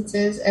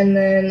instances, and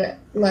then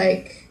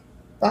like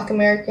Black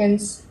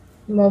Americans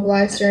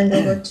mobilized during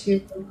World War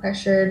II and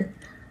pressured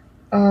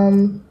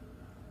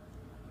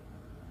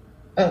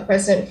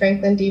President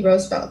Franklin D.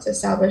 Roosevelt to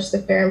establish the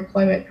Fair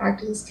Employment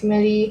Practices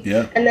Committee.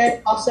 Yeah. And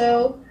then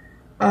also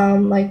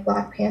like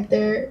Black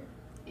Panther,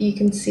 you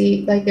can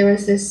see like there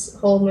was this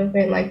whole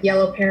movement like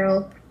Yellow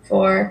Peril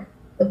for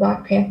the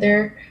Black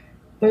Panther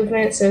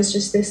movement. So it's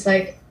just this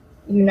like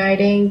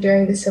uniting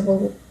during the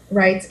civil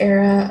rights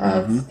era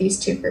of these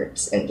two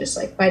groups and just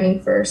like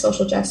fighting for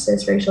social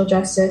justice, racial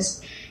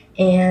justice,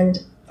 and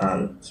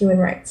human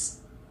rights.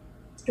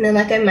 And then,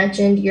 like I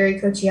mentioned, Yuri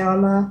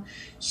Kochiyama,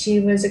 she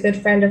was a good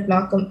friend of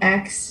Malcolm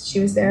X. She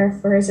was there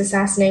for his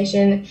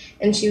assassination,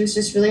 and she was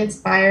just really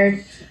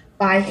inspired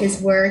by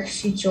his work.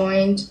 She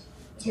joined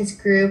his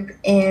group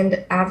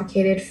and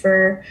advocated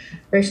for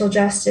racial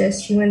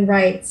justice, human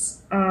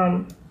rights.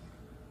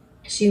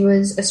 She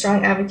was a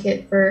strong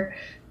advocate for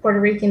Puerto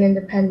Rican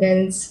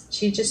independence.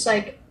 She just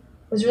like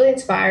was really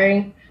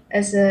inspiring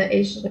as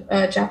a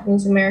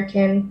Japanese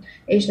American,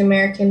 Asian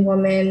American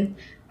woman,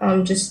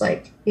 just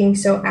like being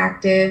so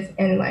active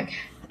and like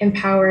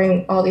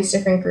empowering all these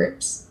different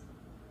groups.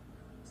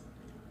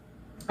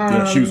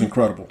 Yeah, she was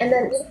incredible. And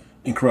then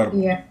incredible.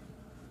 Yeah.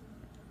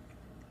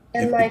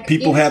 And if like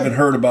people haven't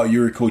heard about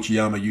Yuri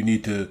Kochiyama, you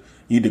need to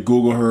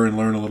Google her and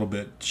learn a little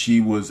bit. She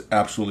was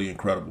absolutely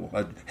incredible.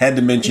 I had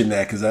to mention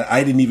that because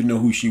I didn't even know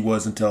who she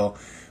was until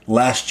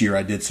last year.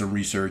 I did some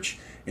research,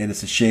 and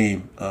it's a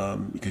shame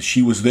because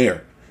she was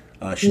there.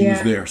 She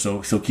was there.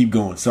 So keep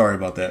going. Sorry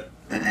about that.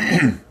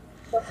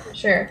 For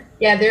sure.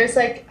 Yeah, there's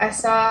like I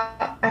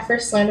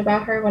first learned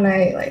about her when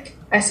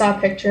I saw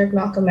a picture of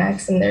Malcolm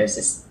X, and there's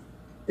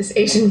this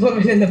Asian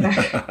woman in the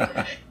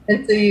back.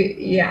 And so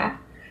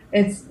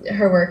it's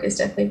her work is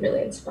definitely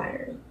really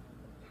inspiring.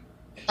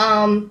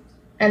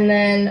 And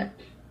then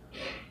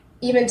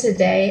even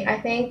today, I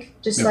think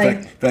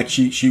in fact,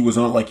 she was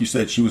on, like you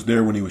said, she was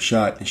there when he was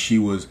shot, and she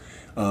was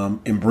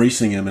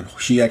embracing him, and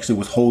she actually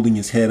was holding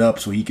his head up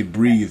so he could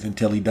breathe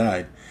until he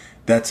died.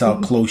 That's how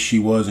close she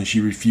was, and she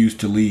refused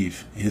to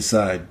leave his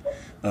side,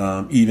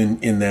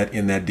 even in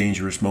that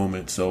dangerous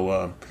moment.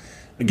 So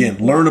again,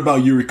 learn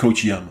about Yuri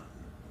Kochiyama.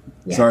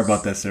 Yes. Sorry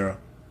about that, Sarah.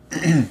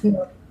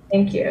 No,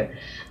 thank you.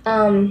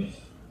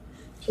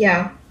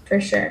 Yeah, for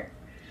sure.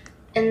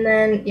 And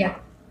then,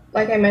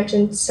 like I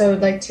mentioned, so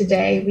like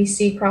today we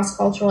see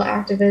cross-cultural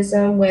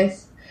activism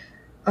with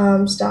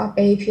Stop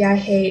AAPI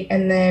Hate,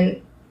 and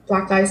then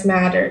Black Lives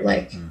Matter.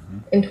 Like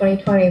in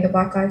 2020, the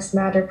Black Lives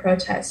Matter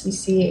protests, you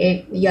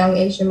see young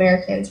Asian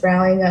Americans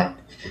rallying up,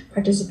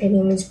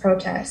 participating in these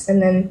protests,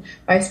 and then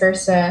vice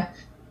versa.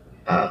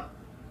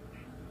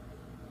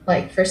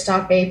 Like for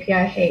Stop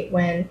AAPI Hate,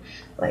 when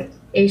like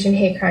Asian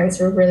hate crimes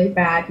were really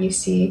bad, you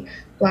see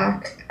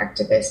Black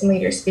activists and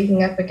leaders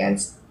speaking up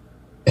against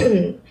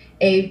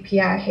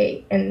AAPI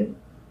hate. And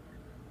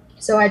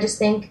so I just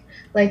think,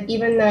 like,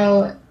 even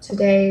though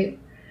today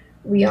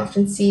we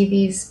often see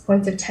these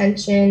points of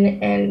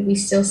tension and we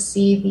still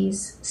see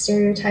these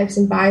stereotypes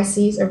and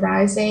biases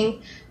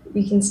arising,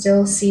 we can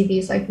still see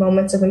these like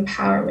moments of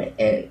empowerment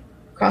and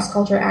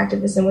cross-cultural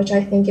activism, which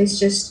I think is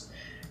just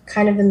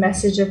kind of the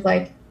message of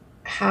like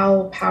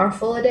how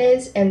powerful it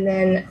is, and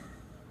then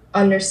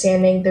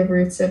understanding the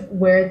roots of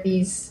where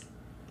these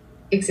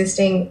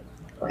existing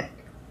like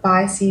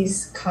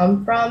biases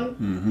come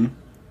from,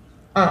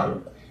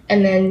 and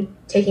then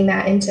taking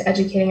that into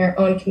educating our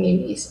own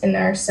communities and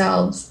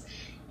ourselves,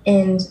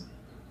 and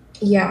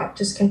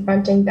just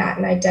confronting that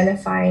and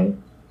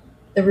identifying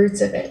the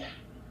roots of it.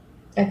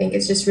 I think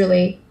it's just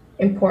really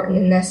important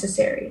and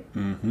necessary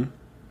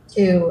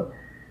to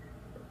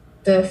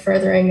the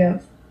furthering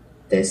of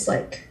this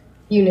like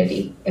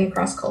unity in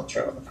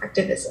cross-cultural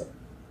activism.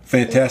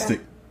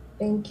 Fantastic.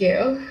 Thank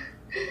you.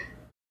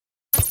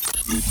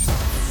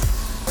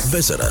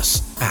 Visit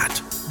us at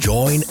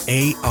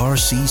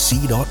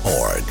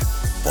joinarcc.org.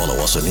 Follow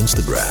us on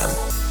Instagram,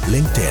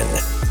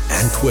 LinkedIn,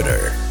 and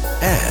Twitter.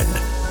 And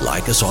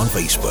like us on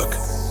Facebook.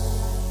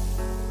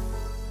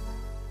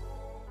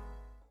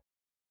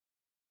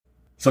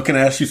 So can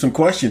I ask you some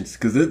questions?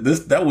 Because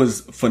that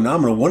was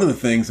phenomenal. One of the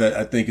things that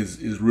I think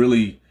is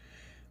really,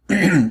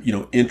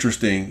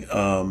 interesting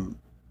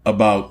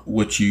about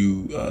what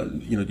you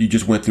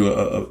just went through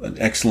an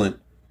excellent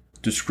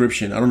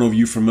description. I don't know if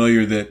you're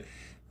familiar that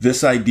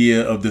this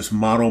idea of this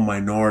model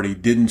minority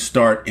didn't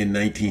start in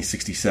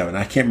 1967.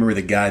 I can't remember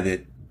the guy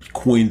that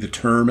coined the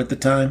term at the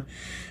time,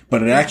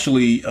 but it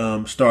actually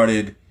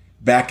started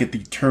back at the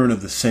turn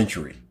of the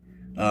century.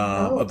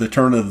 Of the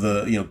turn of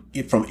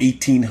from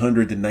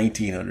 1800 to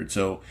 1900.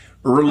 So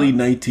early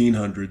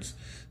 1900s,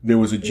 there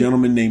was a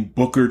gentleman named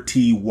Booker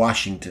T.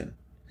 Washington.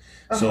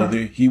 So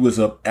he was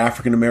an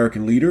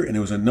African-American leader, and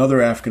there was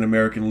another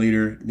African-American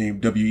leader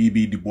named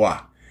W.E.B. Du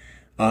Bois.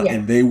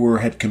 And they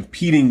had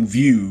competing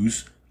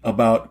views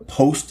about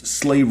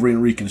post-slavery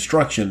and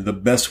Reconstruction, the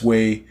best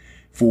way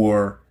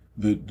for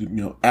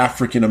the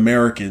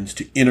African-Americans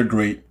to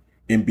integrate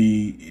and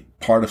be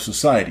part of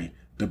society.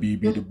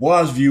 W.E.B. Du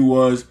Bois' view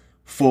was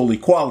full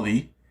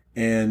equality,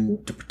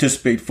 and to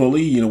participate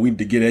fully, we need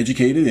to get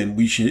educated, and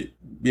we should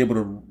be able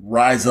to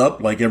rise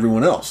up like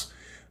everyone else.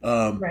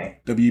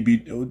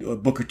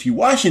 Booker T.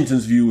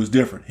 Washington's view was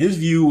different. His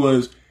view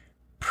was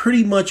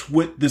pretty much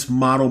what this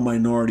model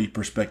minority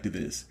perspective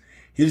is.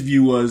 His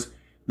view was,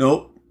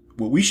 no,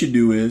 what we should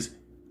do is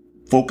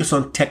focus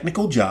on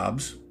technical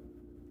jobs,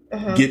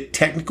 get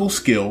technical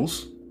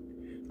skills,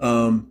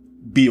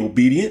 be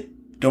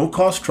obedient, don't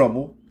cause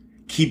trouble,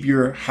 keep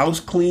your house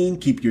clean,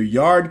 keep your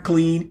yard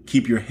clean,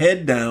 keep your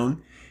head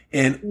down,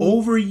 and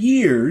over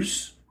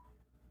years,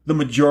 the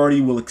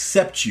majority will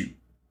accept you.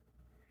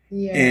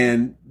 Yeah.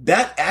 And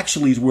that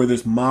actually is where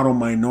this model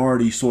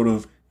minority sort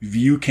of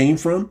view came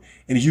from.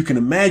 And as you can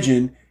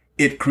imagine,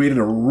 it created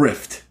a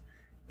rift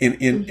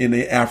in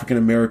the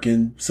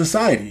African-American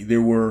society.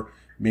 There were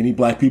many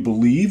black people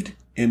believed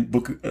in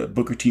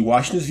Booker T.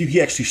 Washington's view.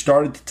 He actually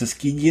started the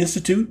Tuskegee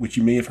Institute, which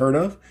you may have heard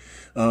of.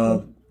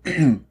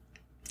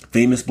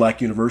 Famous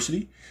black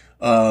university.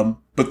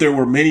 But there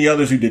were many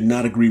others who did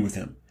not agree with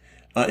him.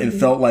 And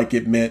felt like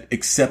it meant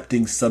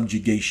accepting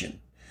subjugation.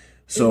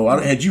 So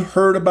had you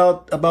heard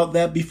about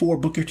that before,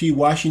 Booker T.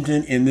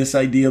 Washington, and this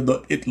idea of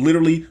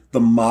literally the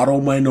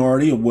model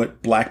minority of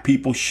what black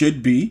people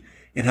should be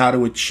and how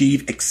to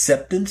achieve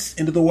acceptance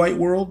into the white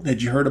world?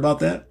 Had you heard about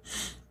that?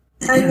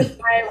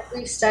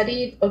 We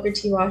studied Booker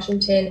T.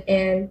 Washington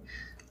and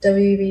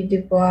W.E.B.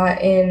 Du Bois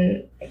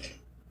in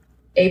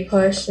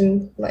APUSH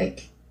and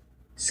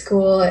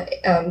school,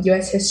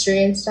 U.S.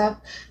 history and stuff.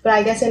 But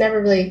I guess I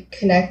never really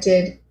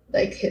connected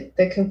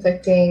the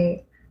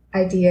conflicting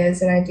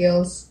ideas and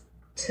ideals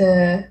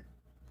to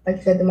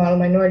the model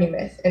minority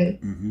myth.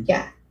 And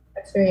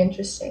that's very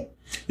interesting.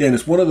 Yeah, and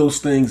it's one of those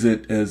things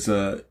that as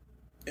in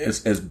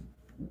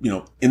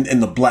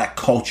the black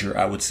culture,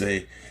 I would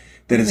say,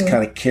 that has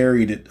kind of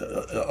carried it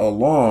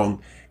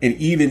along, and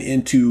even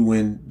into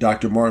when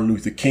Dr. Martin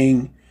Luther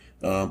King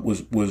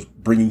was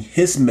bringing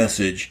his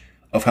message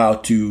of how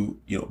to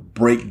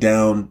break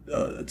down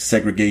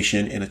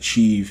segregation and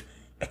achieve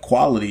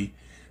equality.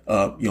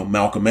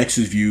 Malcolm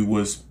X's view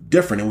was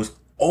different. It was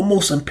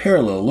almost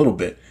unparalleled a little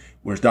bit,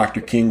 whereas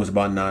Dr. King was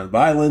about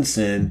nonviolence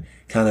and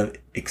kind of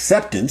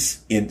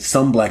acceptance in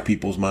some black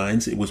people's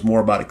minds. It was more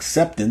about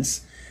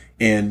acceptance.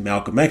 And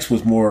Malcolm X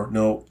was more,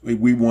 no,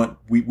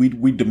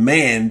 we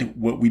demand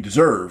what we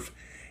deserve.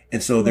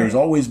 And so there's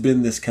always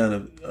been this kind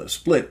of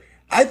split.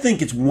 I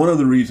think it's one of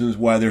the reasons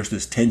why there's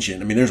this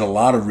tension. I mean, there's a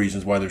lot of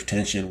reasons why there's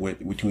tension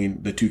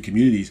between the two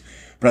communities.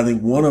 But I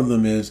think one of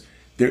them is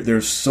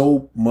there's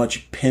so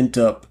much pent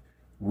up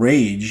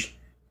rage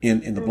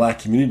in the black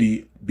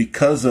community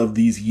because of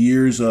these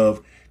years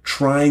of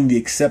trying the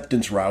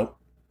acceptance route,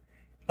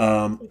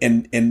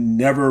 and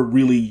never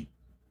really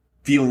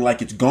feeling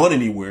like it's gone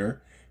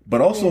anywhere. But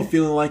also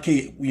feeling like,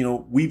 hey,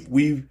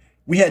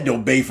 we had to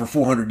obey for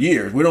 400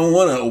 years. We don't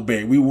want to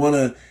obey.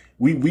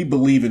 We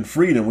believe in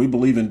freedom. We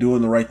believe in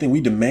doing the right thing.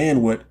 We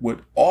demand what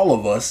all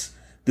of us,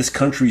 this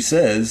country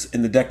says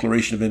in the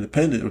Declaration of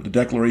Independence, or the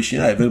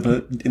Declaration of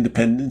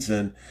Independence,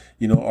 and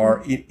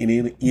our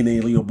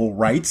inalienable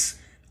rights.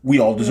 We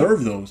all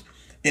deserve those.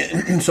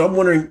 And so I'm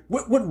wondering,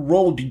 what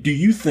role do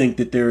you think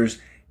that there's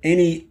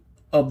any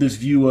of this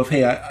view of,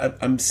 hey,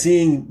 I'm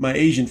seeing my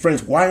Asian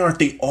friends. Why aren't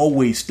they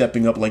always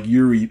stepping up like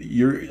Yuri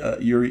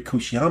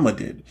Kochiyama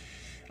did?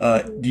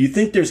 Do you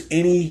think there's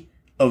any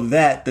of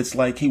that's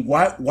like, hey,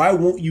 why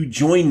won't you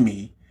join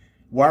me?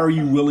 Why are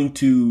you willing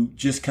to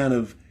just kind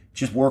of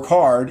just work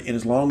hard, and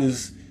as long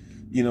as,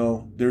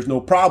 there's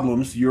no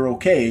problems, you're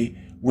okay,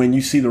 when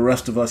you see the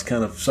rest of us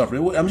kind of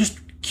suffering? I'm just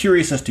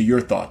curious as to your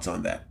thoughts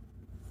on that.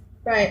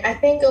 Right. I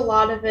think a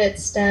lot of it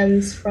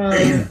stems from,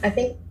 I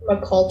think from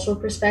a cultural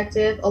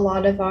perspective, a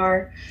lot of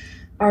our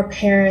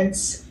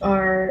parents,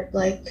 our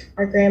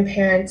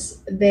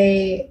grandparents,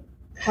 they're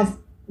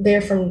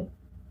from,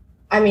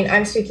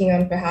 I'm speaking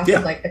on behalf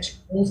of like a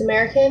Chinese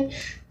American,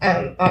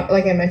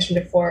 like I mentioned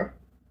before.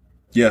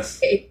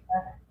 Yes.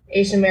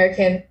 Asian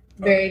American,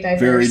 very diverse.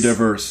 Very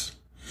diverse.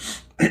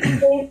 I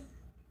think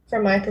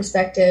from my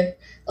perspective,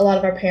 a lot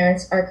of our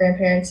parents, our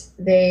grandparents,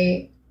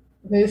 they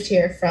moved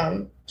here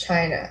from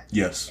China.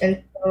 Yes.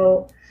 And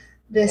so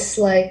this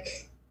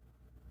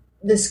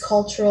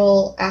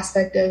cultural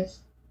aspect of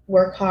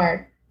work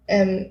hard.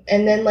 And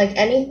then like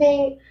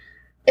anything,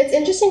 it's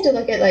interesting to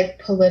look at like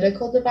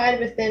political divide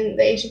within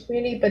the Asian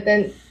community, but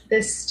then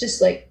this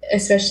just like,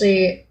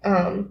 especially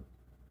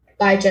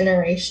by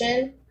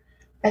generation,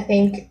 I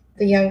think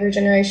the younger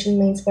generation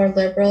leans more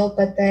liberal,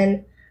 but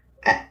then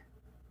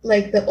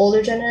like the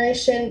older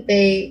generation,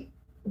 they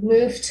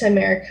moved to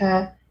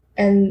America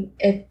and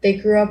they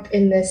grew up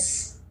in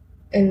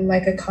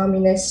like a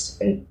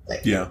communist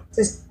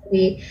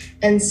society.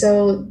 And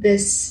so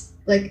this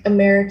like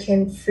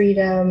American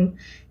freedom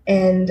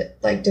and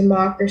like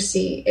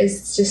democracy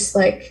is just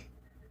like,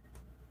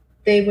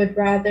 they would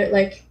rather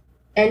like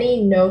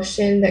any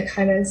notion that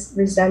kind of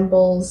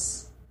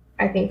resembles,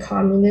 I think,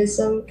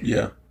 communism.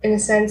 Yeah. In a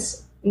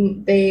sense,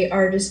 they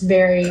are just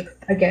very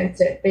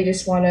against it. They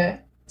just want to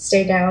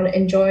stay down,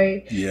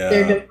 enjoy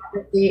their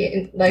democracy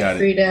and like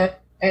freedom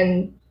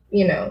and,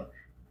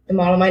 the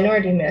model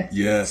minority myth.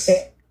 Yes.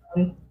 Stay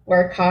down,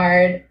 work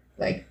hard,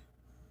 like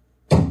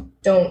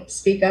don't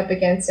speak up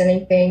against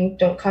anything,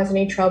 don't cause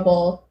any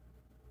trouble,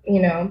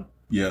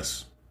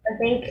 Yes. I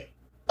think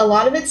a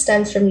lot of it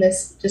stems from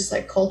this just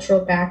like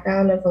cultural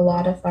background of a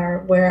lot of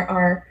where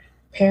our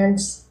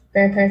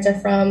grandparents are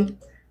from.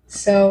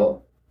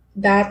 So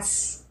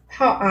that's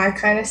how I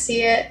kind of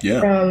see it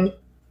from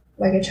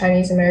like a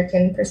Chinese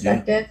American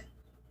perspective.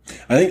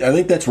 I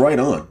think that's right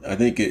on. I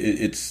think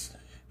it's,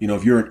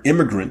 if you're an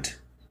immigrant,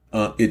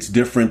 it's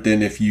different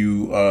than if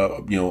you,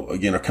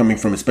 again, are coming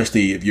from,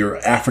 especially if you're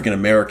African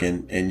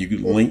American and you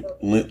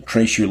could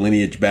trace your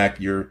lineage back,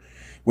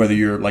 whether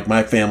you're like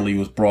my family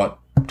was brought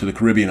to the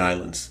Caribbean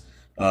islands,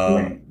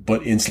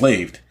 but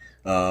enslaved.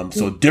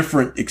 So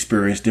different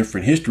experience,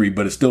 different history,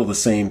 but it's still the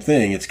same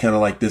thing. It's kind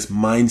of like this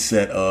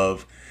mindset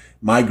of,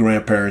 my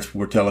grandparents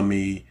were telling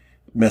me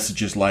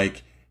messages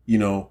like,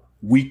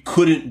 we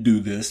couldn't do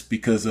this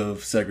because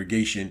of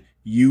segregation.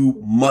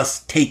 You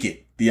must take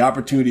it. The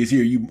opportunity is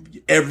here.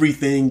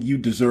 Everything you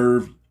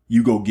deserve,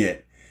 you go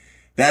get.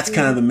 That's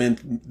kind of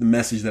the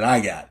message that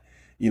I got.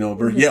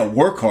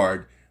 Work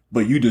hard,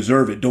 but you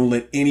deserve it. Don't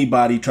let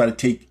anybody try to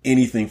take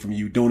anything from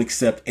you. Don't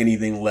accept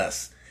anything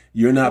less.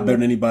 You're not better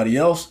than anybody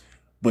else,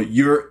 but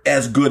you're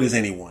as good as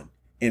anyone.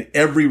 And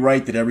every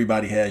right that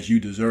everybody has, you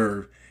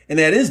deserve. And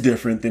that is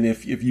different than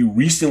if you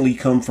recently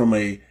come from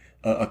a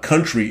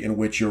country in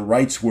which your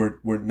rights were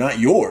not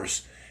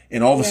yours.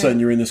 And all of a sudden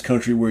you're in this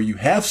country where you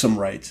have some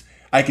rights.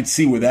 I could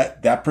see where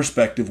that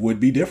perspective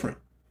would be different.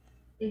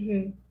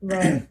 Mm-hmm.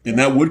 Right. And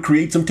that would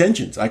create some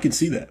tensions. I could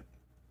see that.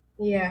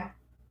 Yeah,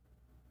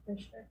 for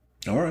sure.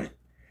 All right.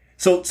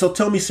 So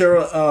tell me,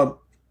 Sarah,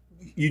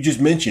 you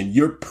just mentioned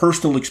your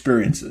personal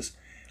experiences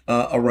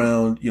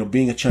around,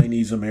 being a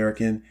Chinese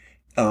American.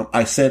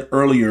 I said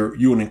earlier,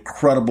 you're an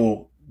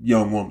incredible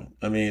young woman.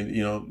 I mean,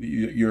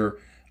 you're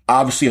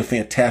obviously a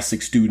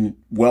fantastic student,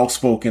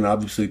 well-spoken.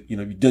 Obviously,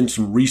 you've done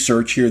some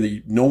research here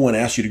that no one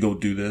asked you to go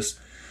do this.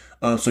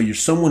 So you're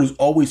someone who's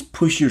always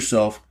pushed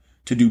yourself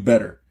to do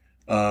better.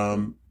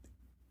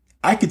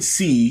 I could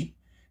see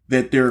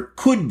that there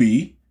could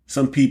be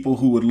some people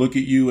who would look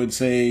at you and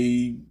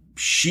say,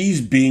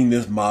 she's being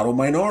this model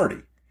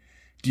minority.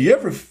 Do you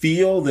ever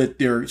feel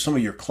that some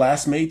of your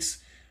classmates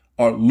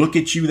look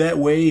at you that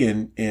way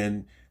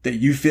and that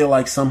you feel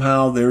like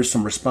somehow there's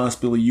some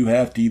responsibility you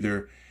have to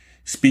either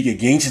speak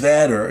against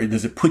that, or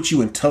does it put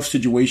you in tough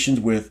situations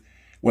with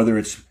whether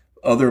it's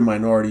other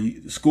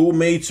minority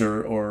schoolmates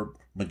or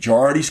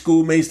majority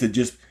schoolmates that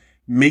just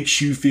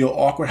makes you feel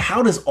awkward?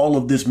 How does all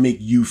of this make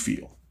you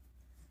feel?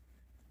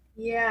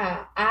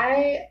 Yeah,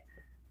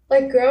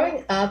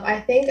 growing up, I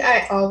think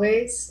I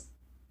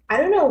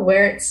don't know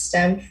where it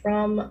stemmed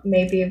from.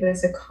 Maybe it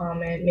was a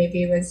comment,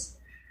 maybe it was,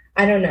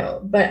 I don't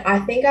know. But I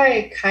think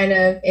I kind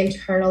of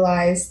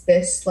internalized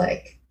this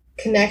like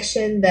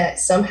connection that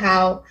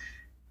somehow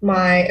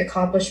my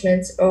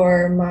accomplishments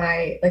or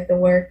the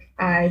work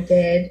I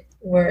did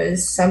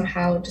was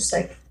somehow just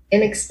like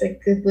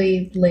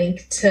inexplicably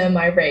linked to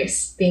my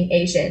race, being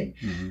Asian.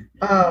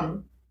 Mm-hmm.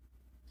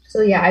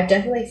 So yeah, I've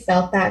definitely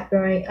felt that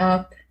growing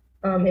up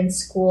in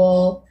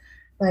school.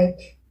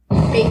 Like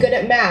being good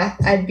at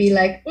math, I'd be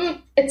like,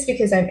 it's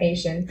because I'm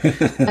Asian.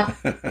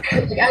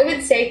 Like I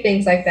would say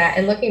things like that.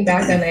 And looking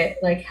back on it,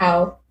 like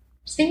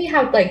just thinking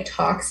how like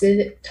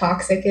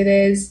toxic it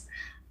is.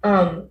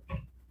 But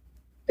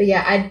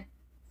yeah,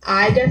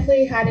 I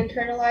definitely had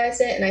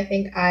internalized it, and I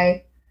think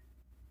I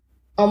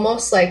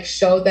almost like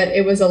showed that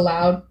it was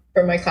allowed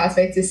for my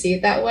classmates to see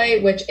it that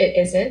way, which it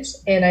isn't.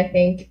 And I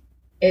think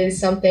is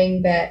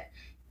something that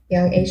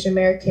young Asian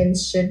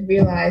Americans should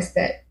realize,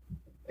 that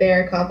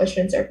their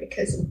accomplishments are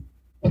because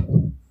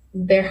of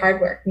their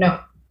hard work,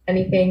 not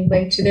anything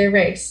linked to their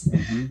race.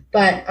 Mm-hmm.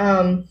 But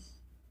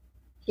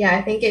yeah,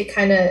 I think it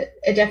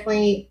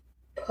definitely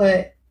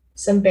put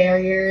some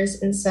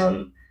barriers and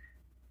some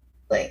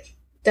like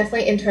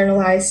definitely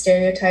internalized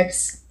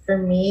stereotypes for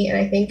me. And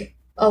I think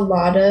a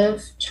lot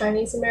of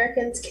Chinese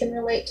Americans can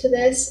relate to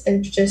this,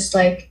 and just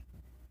like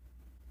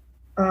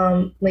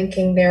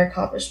linking their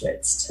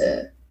accomplishments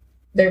to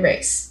their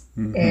race.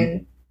 Mm-hmm.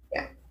 And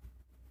yeah.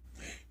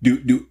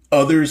 Do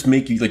others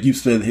make you, like you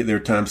said, there are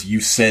times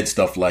you said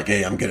stuff like,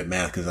 hey, I'm good at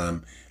math because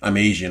I'm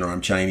Asian or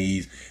I'm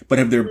Chinese, but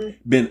have there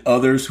mm-hmm. been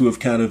others who have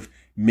kind of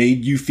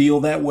made you feel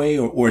that way,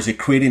 or has it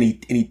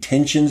created any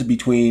tensions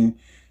between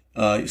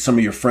some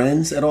of your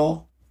friends at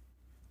all?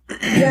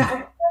 Yeah, I feel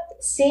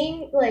like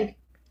seeing like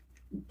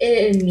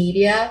in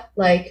media,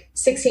 like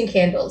 16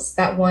 Candles,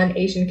 that one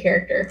Asian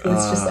character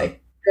who's just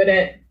like good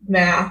at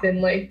math,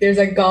 and like there's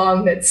a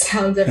gong that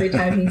sounds every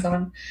time he's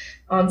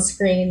on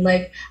screen.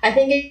 Like I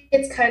think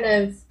it's kind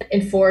of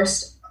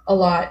enforced a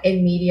lot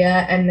in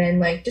media, and then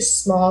like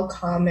just small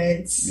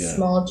comments,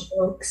 small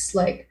jokes,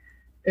 like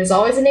there's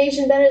always an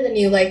Asian better than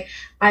you. Like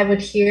I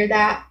would hear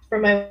that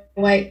from my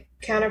white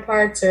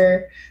counterparts,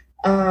 or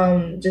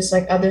just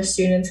like other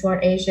students who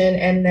aren't Asian,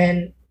 and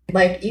then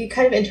like you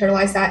kind of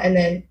internalize that, and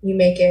then you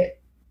make it,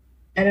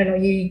 I don't know,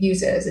 you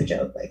use it as a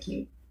joke, like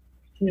you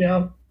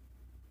know.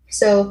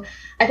 So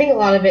I think a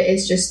lot of it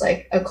is just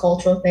like a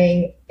cultural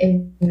thing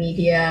in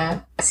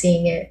media,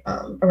 seeing it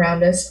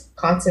around us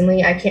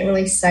constantly. I can't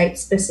really cite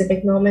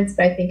specific moments,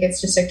 but I think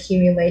it's just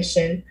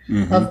accumulation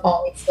mm-hmm. of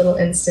all these little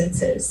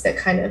instances that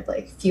kind of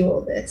like fuel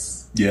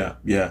this. Yeah.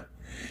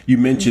 You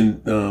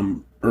mentioned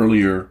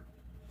earlier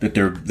that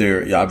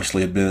there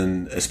obviously have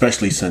been,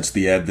 especially since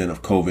the advent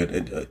of COVID,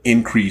 an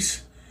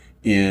increase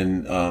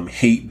in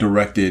hate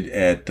directed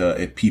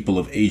at people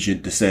of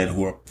Asian descent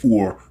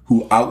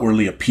who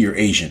outwardly appear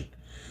Asian.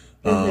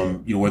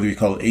 Mm-hmm. Whether you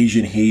call it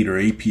Asian hate or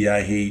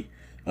API hate,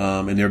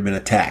 and there have been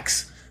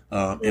attacks,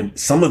 and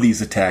some of these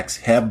attacks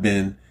have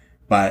been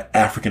by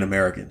African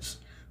Americans.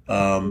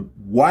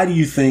 Why do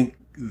you think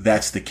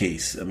that's the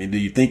case? I mean, do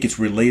you think it's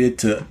related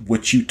to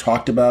what you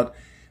talked about,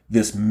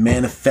 this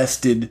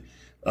manifested,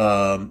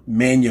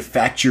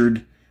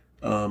 manufactured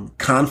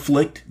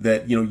conflict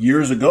that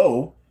years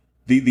ago?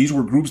 These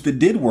were groups that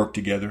did work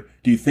together.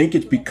 Do you think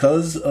it's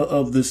because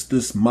of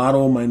this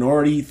model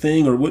minority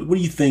thing, or what do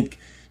you think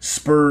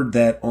spurred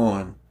that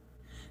on?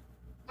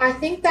 I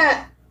think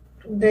that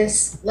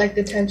this, like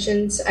the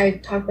tensions I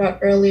talked about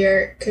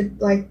earlier,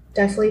 could like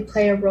definitely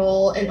play a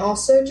role, and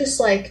also just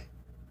like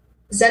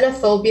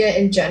xenophobia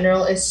in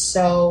general is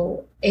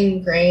so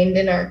ingrained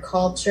in our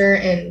culture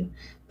and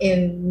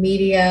in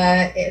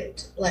media,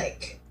 and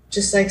like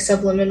just like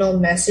subliminal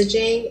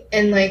messaging,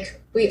 and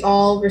like we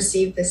all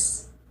receive the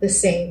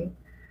same.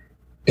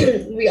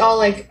 We all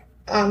like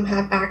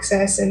have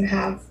access and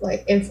have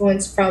like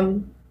influence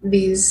from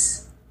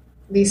these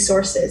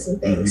sources and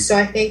things. Mm-hmm. So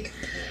I think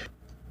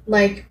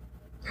like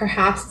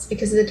perhaps it's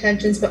because of the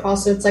tensions, but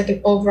also it's like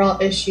an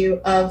overall issue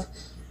of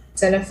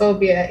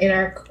xenophobia in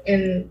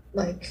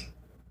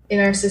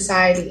our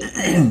society.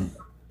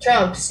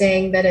 Trump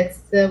saying that it's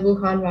the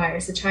Wuhan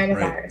virus, the China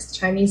virus, the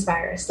Chinese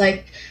virus,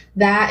 like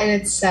that in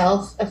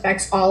itself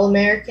affects all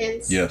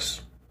Americans. Yes.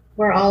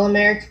 We're all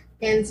Americans.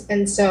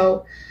 And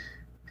so,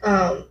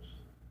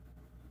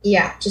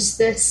 just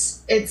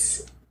this,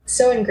 it's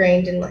so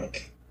ingrained in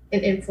like,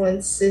 it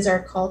influences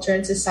our culture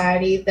and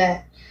society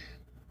that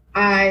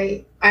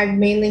I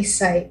mainly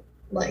cite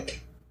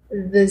like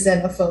the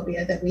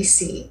xenophobia that we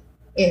see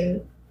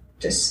in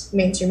just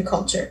mainstream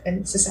culture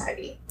and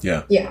society.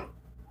 Yeah. Yeah.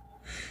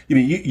 I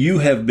mean, you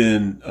have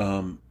been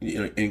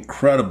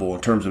incredible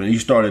in terms of, you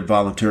started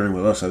volunteering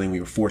with us, I think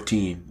we were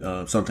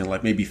 14, something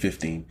like maybe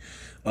 15.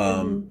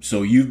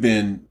 So you've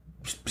been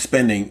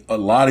spending a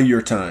lot of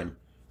your time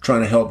trying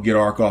to help get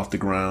ARC off the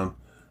ground,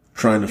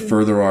 trying to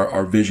further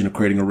our vision of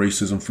creating a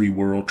racism-free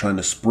world, trying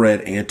to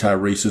spread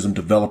anti-racism,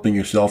 developing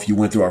yourself. You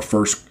went through our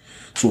first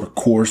sort of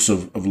course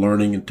of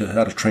learning into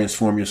how to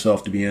transform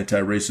yourself to be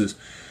anti-racist.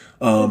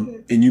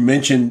 And you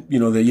mentioned,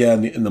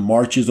 that, in the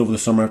marches over the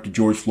summer after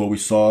George Floyd, we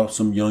saw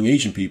some young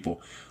Asian people.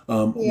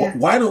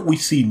 Why don't we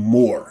see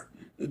more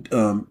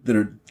that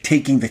are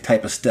taking the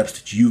type of steps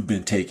that you've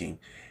been taking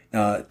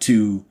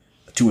to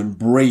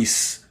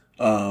embrace,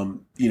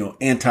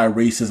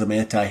 anti-racism,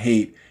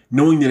 anti-hate,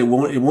 knowing that it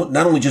won't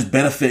not only just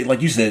benefit,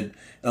 like you said,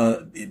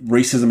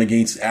 racism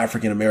against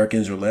African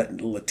Americans or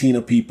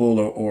Latino people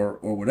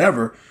or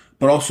whatever,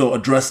 but also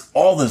address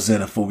all the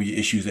xenophobia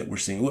issues that we're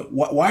seeing?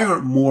 Why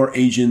aren't more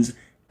Asians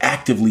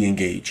actively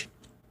engage?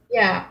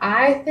 Yeah,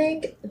 I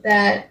think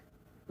that,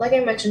 like I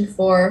mentioned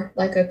before,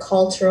 like a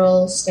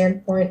cultural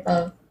standpoint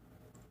of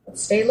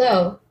let's stay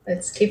low,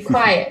 let's keep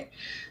quiet.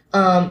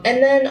 And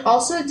then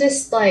also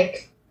just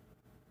like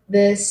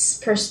this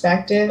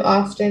perspective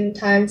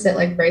oftentimes that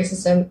like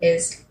racism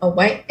is a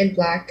white and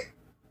black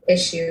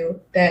issue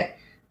that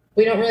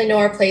we don't really know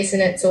our place in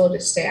it, so we'll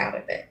just stay out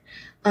of it.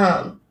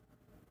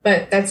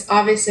 But that's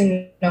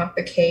obviously not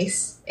the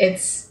case.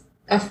 It's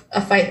a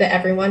fight that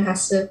everyone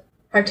has to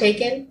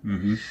partake in.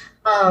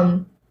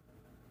 Mm-hmm.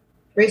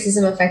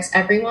 Racism affects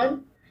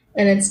everyone,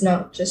 and it's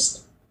not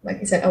just, like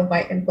I said, a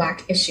white and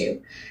black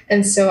issue.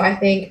 And so I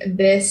think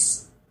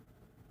this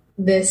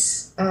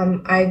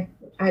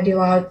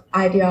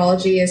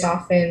ideology is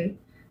often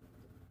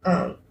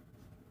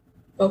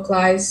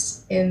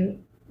vocalized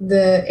in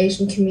the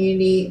Asian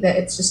community that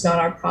it's just not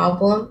our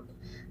problem.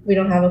 We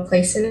don't have a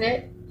place in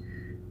it.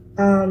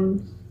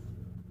 And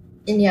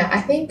yeah, I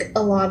think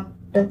a lot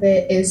of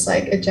it is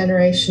like a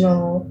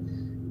generational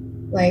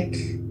like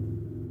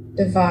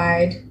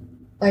divide.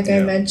 Like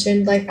I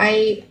mentioned, like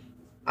I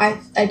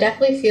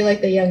definitely feel like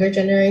the younger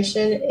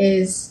generation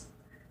is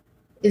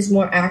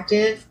more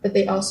active, but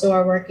they also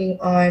are working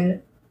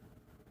on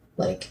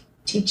like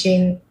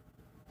teaching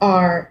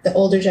the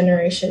older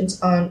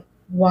generations on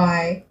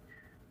why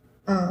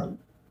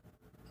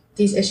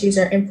these issues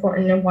are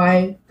important and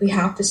why we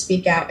have to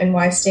speak out and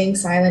why staying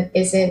silent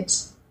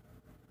isn't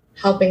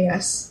helping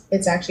us.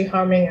 It's actually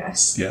harming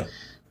us. Yeah.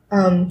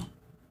 And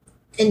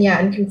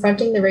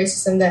confronting the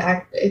racism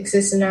that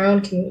exists in our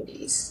own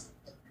communities.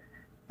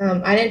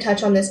 I didn't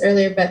touch on this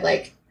earlier, but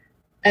like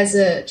as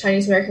a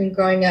Chinese American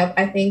growing up,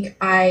 I think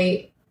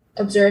I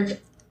observed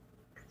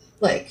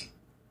like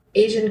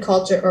Asian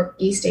culture or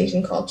East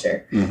Asian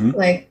culture. Mm-hmm.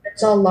 Like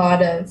there's a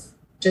lot of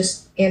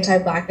just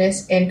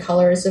anti-blackness and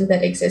colorism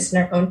that exists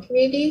in our own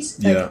communities.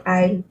 Like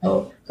I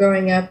know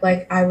growing up,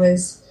 like I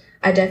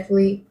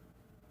definitely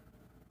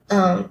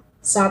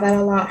saw that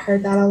a lot,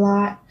 heard that a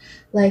lot.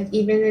 Like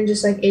even in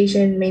just like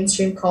Asian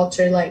mainstream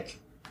culture, like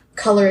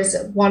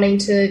colorism, wanting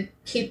to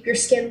keep your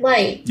skin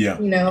light,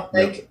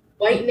 like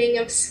whitening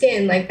of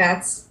skin, like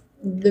that's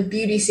the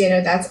beauty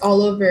standard that's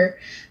all over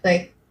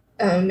like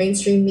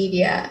mainstream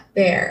media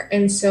there.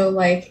 And so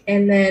like,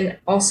 and then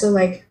also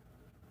like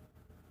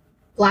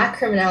Black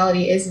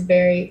criminality is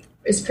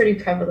pretty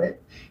prevalent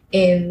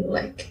in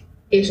like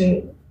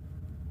Asian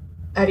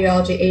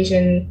ideology,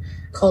 Asian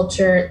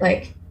culture.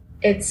 Like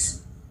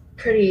it's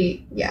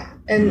pretty,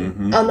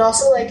 and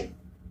also like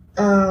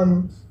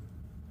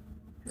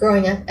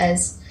growing up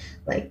as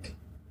like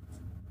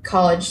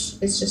college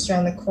is just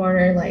around the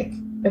corner, like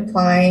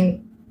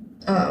applying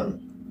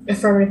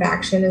affirmative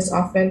action is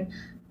often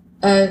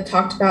a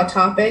talked about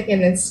topic,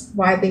 and it's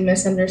widely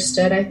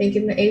misunderstood, I think,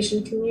 in the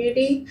Asian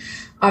community.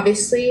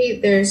 Obviously,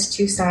 there's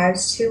two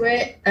sides to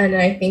it, and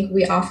I think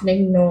we often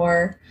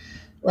ignore,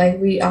 like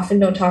we often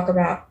don't talk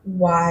about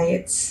why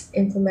it's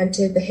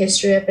implemented, the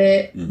history of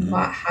it,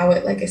 how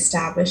it like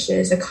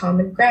establishes a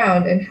common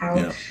ground, and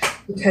how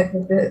because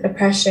of the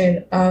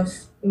oppression of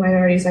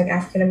minorities like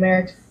African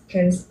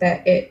Americans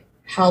that it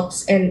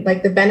helps, and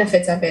like the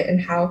benefits of it,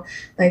 and how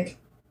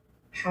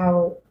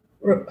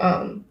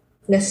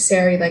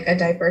necessary like a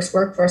diverse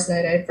workforce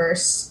and a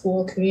diverse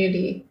school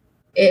community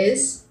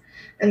is.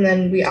 And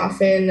then we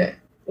often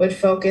would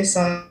focus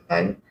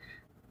on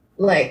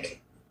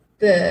like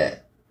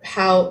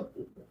how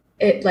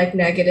it like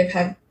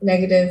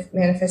negative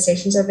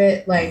manifestations of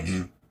it, like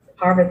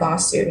Harvard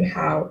lawsuit, and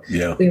how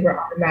we were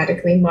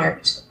automatically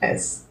marked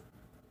as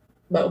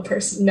no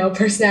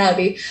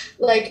personality.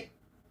 Like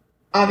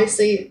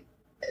obviously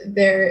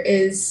there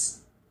is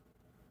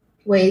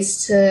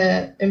ways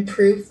to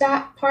improve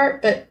that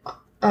part, but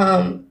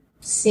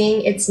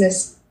seeing its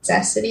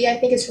necessity, I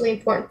think, is really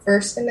important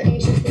first in the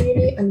Asian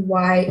community, and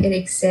why it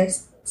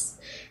exists,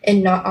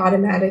 and not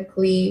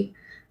automatically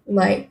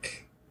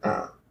like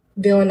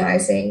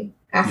villainizing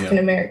African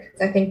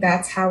Americans. I think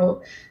that's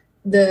how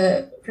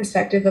the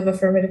perspective of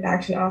affirmative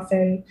action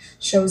often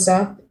shows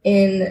up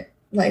in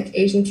like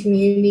Asian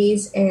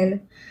communities,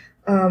 and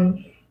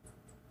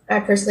I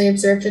personally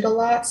observed it a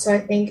lot. So I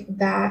think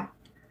that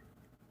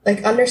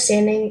like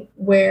understanding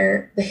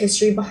where the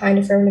history behind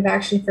affirmative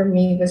action for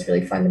me was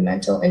really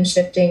fundamental in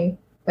shifting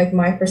like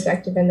my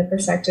perspective and the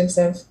perspectives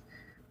of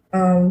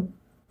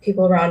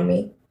people around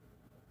me.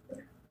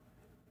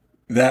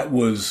 That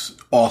was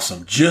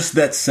awesome. Just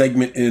that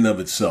segment in and of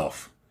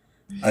itself,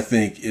 I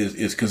think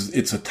is because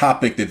it's a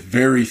topic that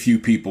very few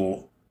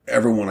people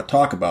ever want to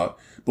talk about,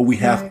 but we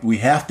have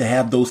to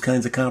have those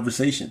kinds of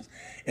conversations.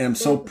 And I'm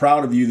so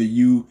proud of you that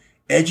you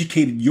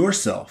educated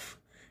yourself.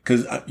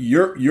 Because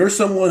you're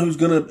someone who's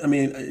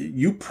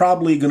you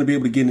probably going to be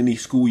able to get in any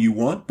school you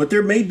want, but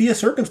there may be a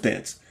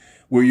circumstance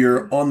where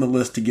you're on the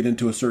list to get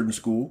into a certain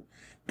school,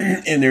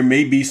 and there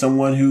may be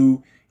someone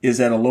who is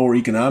at a lower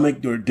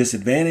economic or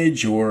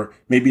disadvantage, or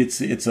maybe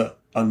it's a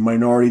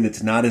minority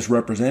that's not as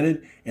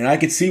represented, and I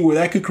could see where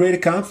that could create a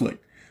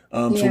conflict.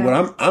 So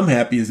what I'm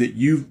happy is that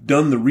you've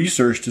done the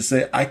research to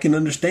say I can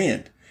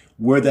understand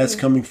where that's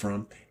coming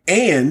from,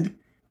 and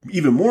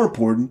even more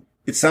important,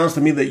 it sounds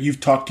to me that you've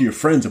talked to your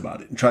friends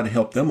about it and tried to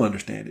help them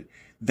understand it.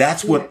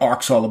 That's what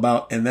ARC's all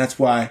about. And that's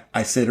why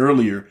I said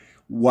earlier,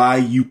 why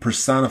you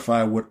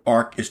personify what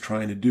ARC is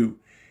trying to do.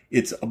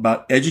 It's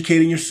about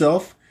educating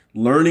yourself,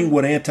 learning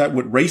what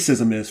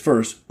racism is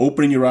first,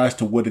 opening your eyes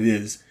to what it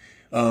is,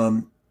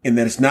 and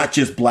that it's not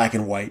just black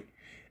and white,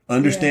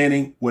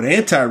 understanding what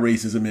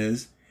anti-racism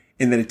is,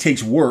 and that it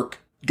takes work.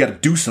 You got to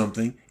do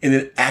something, and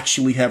then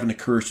actually having the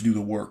courage to do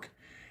the work.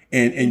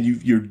 And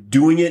you're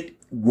doing it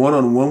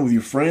one-on-one with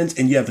your friends,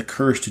 and you have the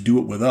courage to do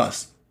it with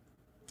us.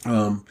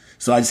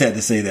 So I just had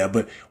to say that.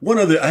 But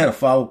I had a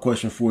follow-up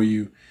question for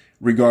you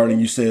regarding,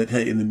 you said,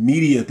 hey, in the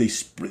media, they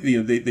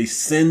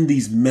send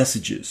these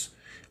messages,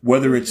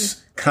 whether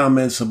it's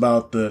comments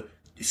about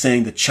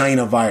saying the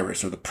China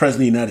virus or the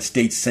president of the United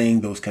States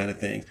saying those kind of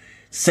things,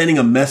 sending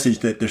a message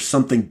that there's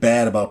something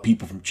bad about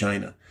people from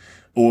China,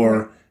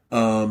 or,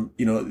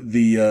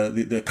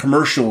 the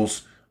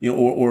commercials,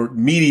 or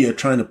media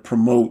trying to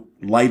promote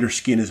lighter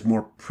skin is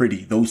more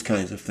pretty, those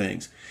kinds of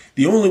things.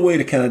 The only way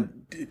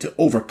to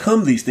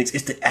overcome these things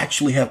is to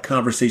actually have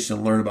conversation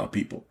and learn about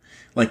people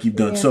like you've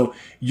done. Yeah. So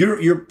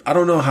I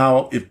don't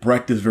know if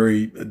Brecht is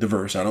very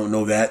diverse. I don't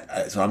know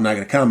that. So I'm not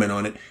going to comment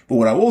on it. But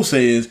what I will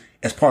say is,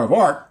 as part of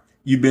ARC,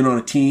 you've been on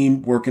a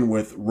team working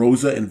with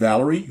Rosa and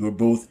Valerie, who are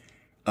both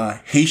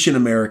Haitian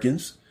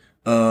Americans.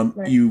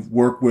 Right. You've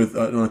worked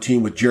on a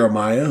team with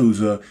Jeremiah,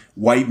 who's a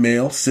white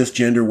male,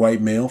 cisgender white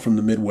male from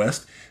the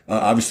Midwest.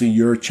 Obviously,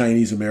 you're a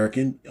Chinese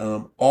American.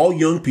 All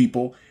young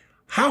people.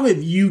 How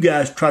have you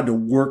guys tried to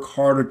work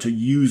harder to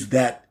use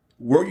that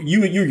work?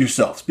 You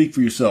yourself, speak for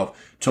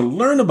yourself, to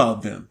learn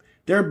about them,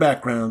 their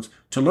backgrounds,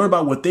 to learn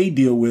about what they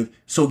deal with.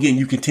 So again,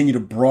 you continue to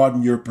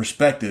broaden your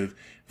perspective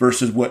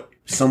versus what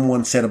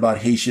someone said about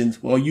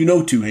Haitians. Well,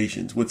 two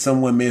Haitians. What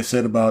someone may have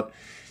said about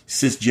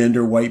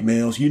cisgender white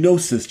males,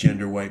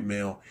 cisgender white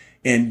male.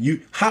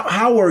 And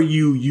how are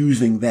you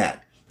using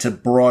that to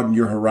broaden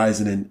your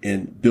horizon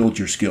and build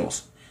your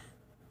skills?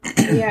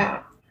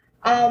 Yeah.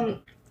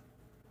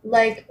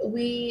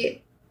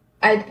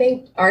 I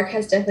think ARC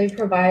has definitely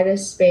provided a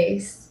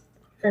space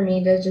for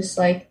me to just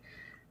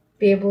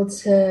be able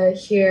to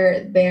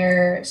hear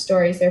their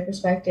stories, their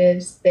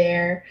perspectives,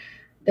 their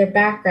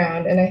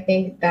background. And I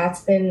think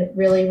that's been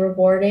really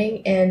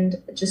rewarding.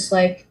 And just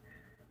like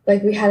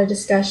we had a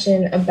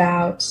discussion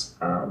about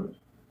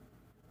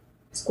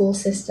school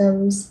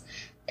systems,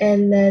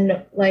 and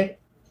then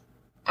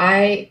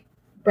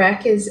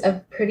Breck is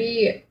a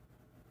pretty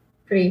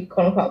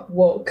quote unquote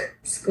woke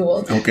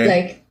school.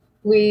 Okay.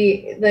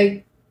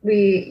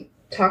 We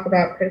talk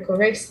about critical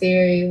race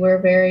theory. We're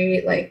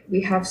very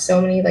we have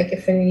so many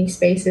affinity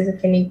spaces,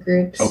 affinity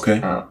groups.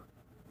 Okay.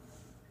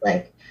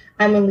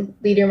 I'm a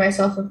leader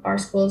myself of our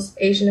school's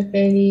Asian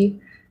affinity.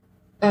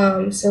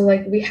 So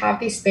we have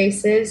these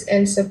spaces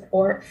and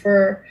support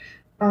for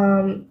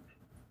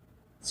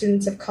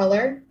students of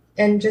color,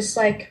 and just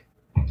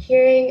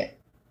hearing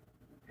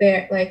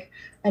their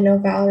I know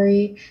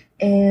Valerie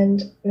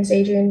and Miss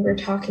Adrian were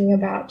talking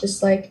about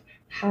just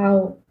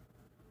how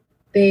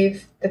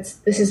this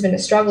has been a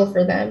struggle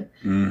for them,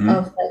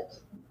 of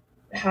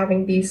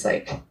having these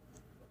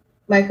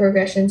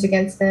microaggressions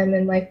against them,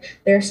 and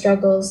their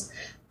struggles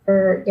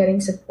for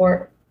getting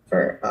support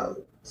for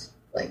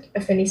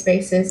affinity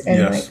spaces, and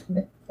yes.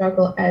 The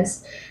struggle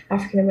as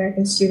African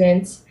American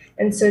students.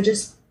 And so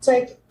just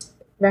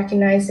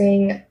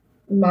recognizing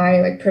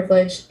my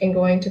privilege in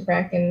going to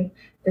Breck, and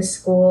the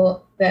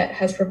school that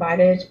has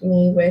provided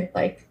me with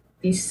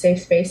these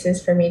safe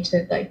spaces for me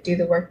to do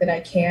the work that I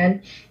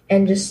can,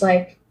 and just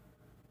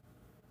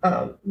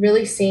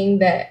really seeing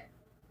that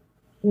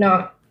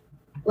not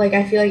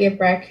I feel at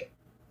Breck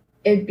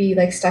it'd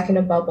be stuck in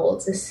a bubble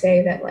to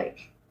say that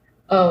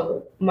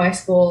oh, my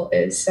school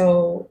is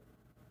so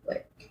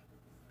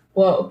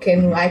woke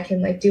and I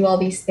can do all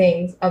these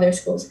things. Other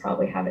schools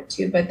probably have it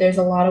too, but there's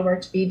a lot of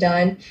work to be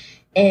done,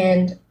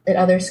 and at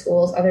other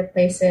schools, other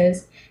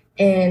places,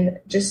 and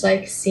just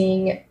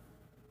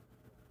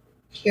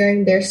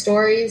hearing their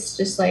stories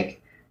just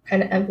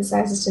kind of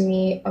emphasizes to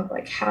me of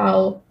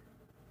how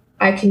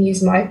I can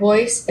use my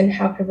voice and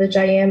how privileged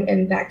I am,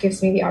 and that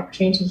gives me the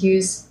opportunity to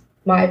use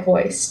my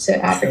voice to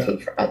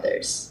advocate for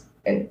others.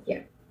 And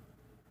yeah.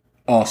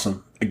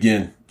 Awesome.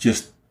 Again,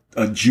 just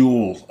a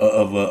jewel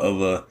of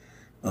a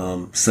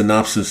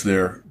synopsis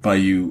there by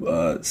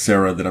you,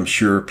 Sarah, that I'm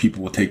sure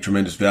people will take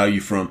tremendous value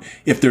from.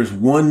 If there's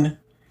one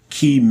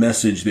key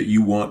message that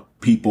you want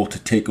people to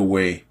take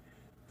away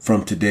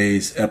from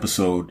today's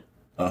episode,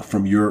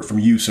 from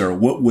you, Sarah,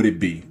 what would it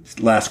be?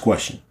 Last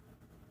question.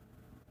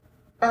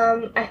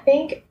 I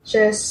think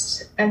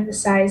just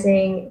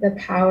emphasizing the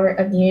power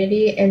of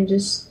unity, and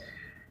just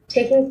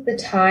taking the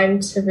time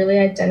to really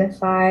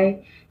identify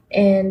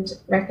and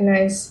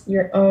recognize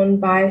your own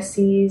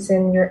biases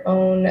and your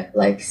own,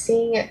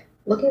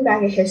 looking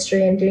back at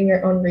history and doing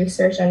your own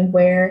research on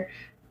where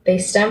they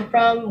stem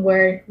from,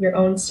 where your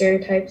own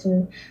stereotypes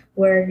and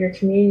where your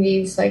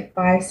community's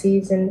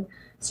biases and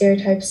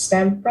stereotypes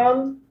stem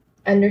from,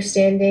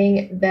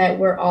 understanding that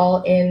we're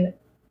all in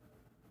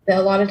that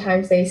a lot of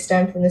times they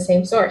stem from the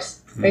same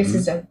source,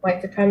 racism,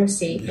 white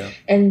supremacy,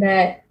 and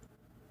that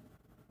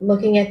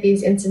looking at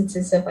these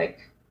instances of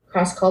like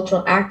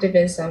cross-cultural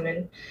activism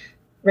and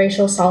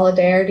racial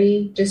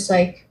solidarity, just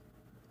like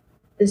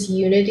this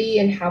unity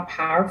and how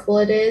powerful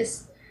it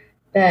is,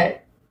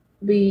 that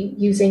we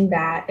using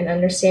that and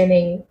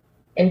understanding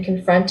and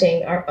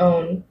confronting our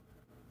own,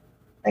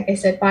 like I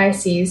said,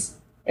 biases,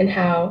 and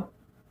how,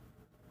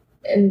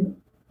 and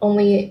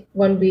only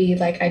when we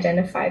like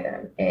identify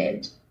them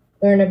and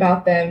learn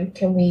about them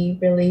can we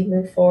really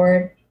move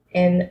forward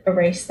and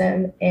erase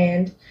them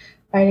and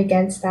fight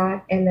against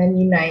that, and then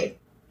unite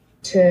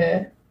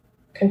to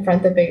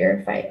confront the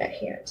bigger fight at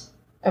hand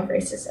of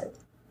racism.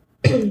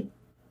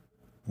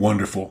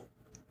 Wonderful.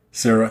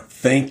 Sarah,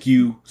 thank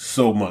you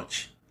so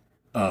much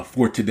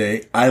for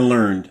today. I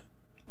learned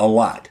a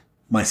lot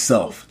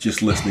myself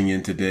just listening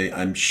in today.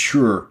 I'm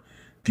sure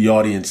the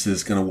audience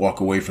is going to walk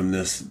away from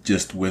this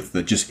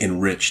just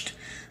enriched.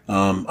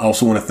 I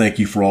also want to thank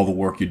you for all the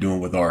work you're doing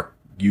with ARC.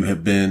 You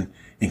have been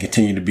and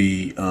continue to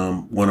be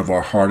one of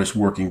our hardest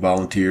working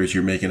volunteers.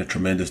 You're making a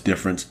tremendous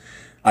difference.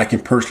 I can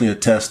personally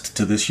attest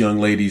to this young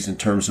lady's in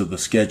terms of the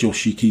schedule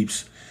she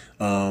keeps.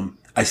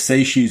 I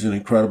say she's an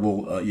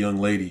incredible young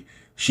lady.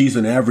 She's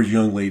an average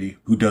young lady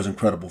who does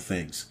incredible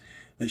things.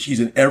 She's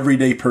an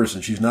everyday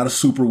person. She's not a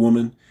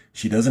superwoman.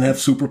 She doesn't have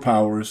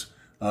superpowers.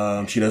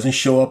 She doesn't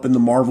show up in the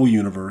Marvel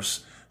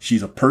universe.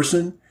 She's a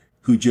person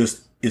who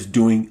just is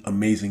doing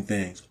amazing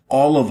things.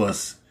 All of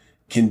us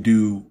can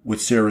do what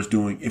Sarah's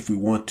doing if we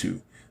want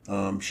to.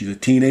 She's a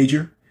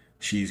teenager.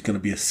 She's going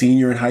to be a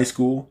senior in high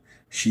school.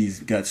 She's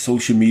got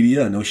social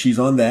media. I know she's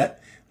on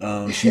that.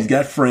 She's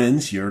got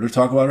friends. You heard her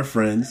talk about her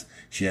friends.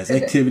 She has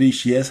activities.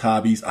 She has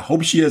hobbies. I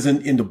hope she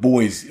isn't into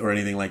boys or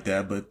anything like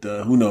that, but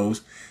who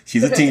knows?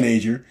 She's a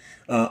teenager.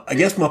 I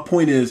guess my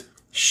point is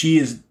she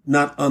is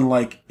not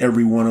unlike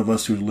every one of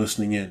us who's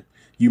listening in.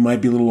 You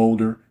might be a little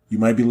older. You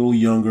might be a little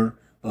younger.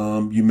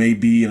 You may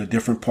be in a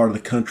different part of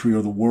the country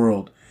or the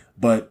world,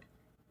 but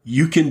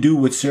you can do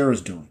what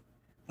Sarah's doing.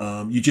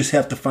 You just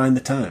have to find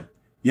the time.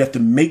 You have to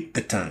make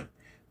the time.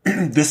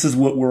 This is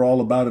what we're all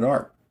about at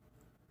ARC.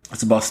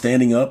 It's about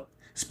standing up,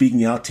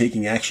 speaking out,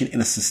 taking action in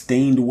a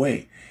sustained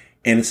way.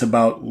 And it's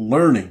about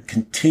learning,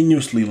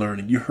 continuously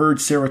learning. You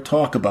heard Sarah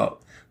talk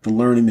about the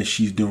learning that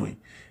she's doing.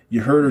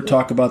 You heard her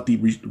talk about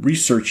the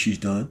research she's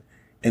done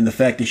and the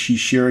fact that she's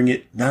sharing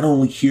it not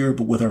only here,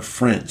 but with her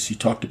friends. She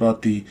talked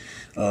about the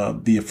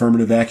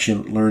affirmative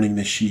action learning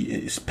that she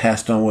is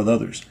passed on with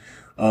others.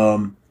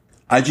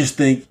 I just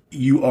think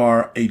you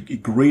are a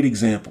great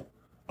example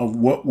of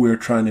what we're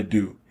trying to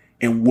do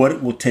and what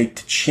it will take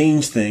to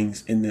change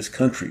things in this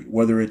country,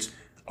 whether it's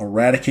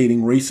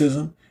eradicating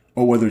racism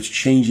or whether it's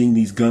changing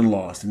these gun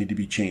laws that need to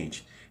be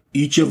changed.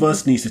 Each of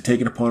us needs to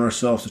take it upon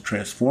ourselves to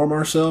transform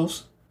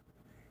ourselves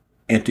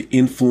and to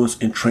influence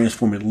and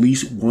transform at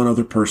least one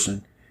other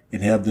person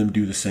and have them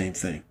do the same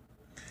thing.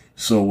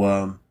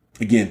 So,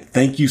 again,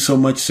 thank you so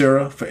much,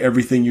 Sarah, for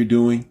everything you're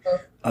doing.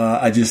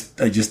 I just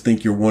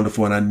think you're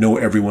wonderful, and I know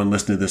everyone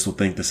listening to this will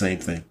think the same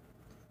thing.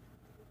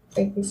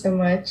 Thank you so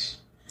much.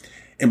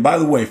 And by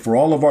the way, for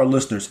all of our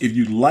listeners, if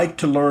you'd like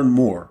to learn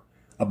more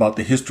about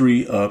the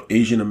history of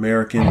Asian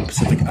American and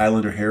Pacific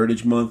Islander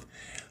Heritage Month,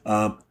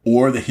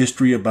 or the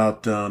history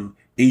about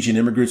Asian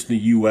immigrants in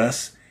the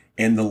U.S.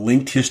 and the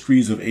linked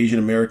histories of Asian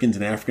Americans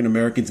and African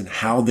Americans and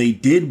how they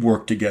did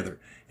work together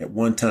at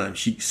one time.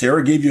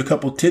 Sarah gave you a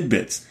couple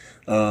tidbits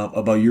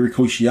about Yuri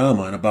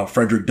Kochiyama and about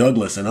Frederick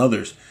Douglass and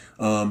others.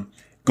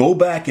 Go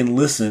back and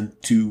listen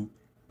to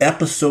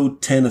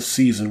episode 10 of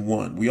season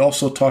 1. We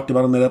also talked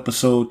about in that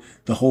episode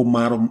the whole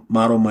model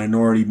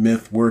minority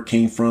myth, where it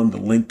came from, the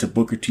link to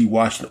Booker T.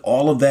 Washington.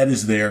 All of that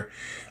is there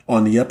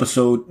on the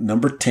episode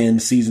number 10,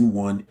 season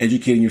 1,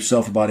 Educating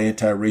Yourself About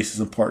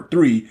Anti-Racism, part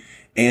 3,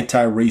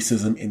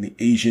 Anti-Racism in the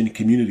Asian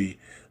Community,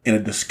 in a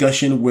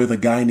discussion with a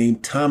guy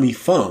named Tommy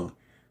Fung,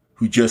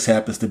 who just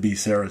happens to be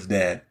Sarah's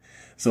dad.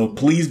 So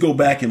please go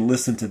back and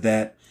listen to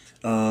that.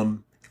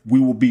 We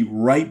will be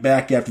right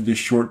back after this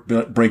short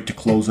break to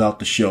close out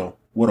the show.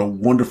 What a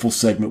wonderful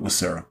segment with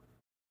Sarah.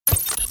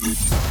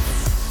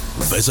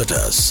 Visit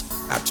us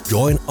at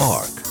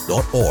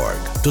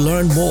joinarc.org to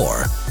learn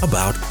more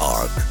about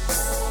ARC.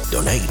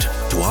 Donate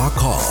to our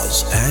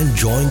cause and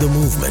join the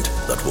movement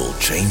that will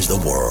change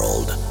the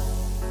world.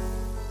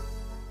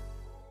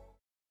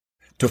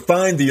 To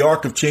find the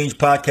Arc of Change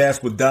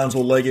podcast with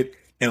Donzel Leggett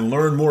and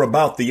learn more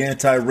about the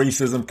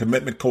Anti-Racism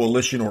Commitment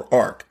Coalition, or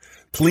ARC,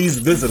 please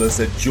visit us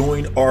at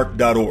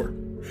joinarc.org.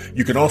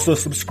 You can also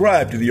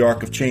subscribe to the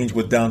Arc of Change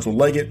with Donzel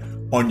Leggett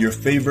on your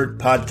favorite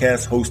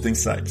podcast hosting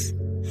sites.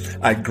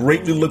 I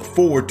greatly look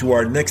forward to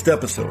our next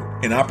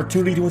episode, an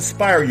opportunity to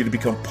inspire you to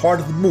become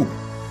part of the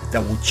movement that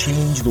will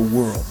change the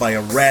world by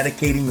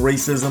eradicating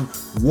racism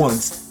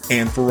once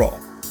and for all.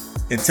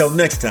 Until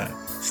next time,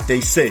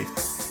 stay safe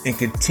and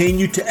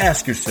continue to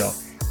ask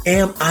yourself,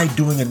 am I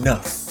doing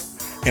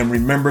enough? And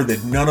remember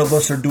that none of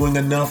us are doing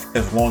enough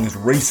as long as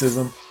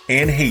racism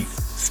and hate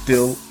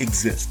still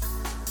exist.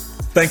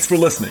 Thanks for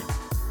listening,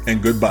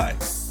 and goodbye.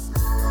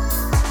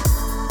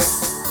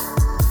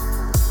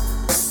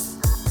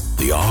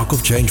 The Arc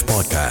of Change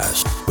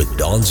podcast with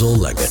Donzel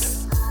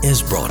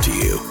is brought to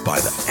you by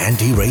the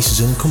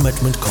Anti-Racism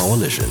Commitment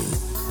Coalition.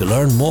 To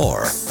learn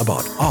more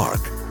about ARC,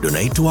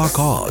 donate to our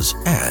cause,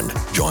 and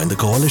join the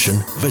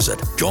coalition, visit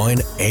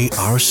joinarcc.org.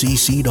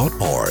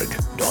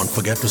 Don't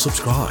forget to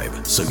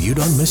subscribe so you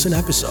don't miss an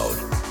episode,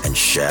 and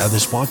share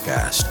this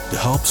podcast to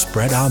help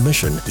spread our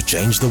mission to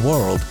change the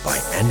world by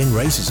ending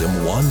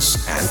racism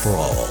once and for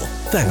all.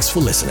 Thanks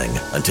for listening.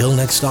 Until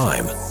next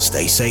time,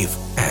 stay safe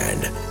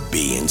and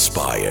be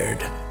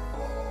inspired.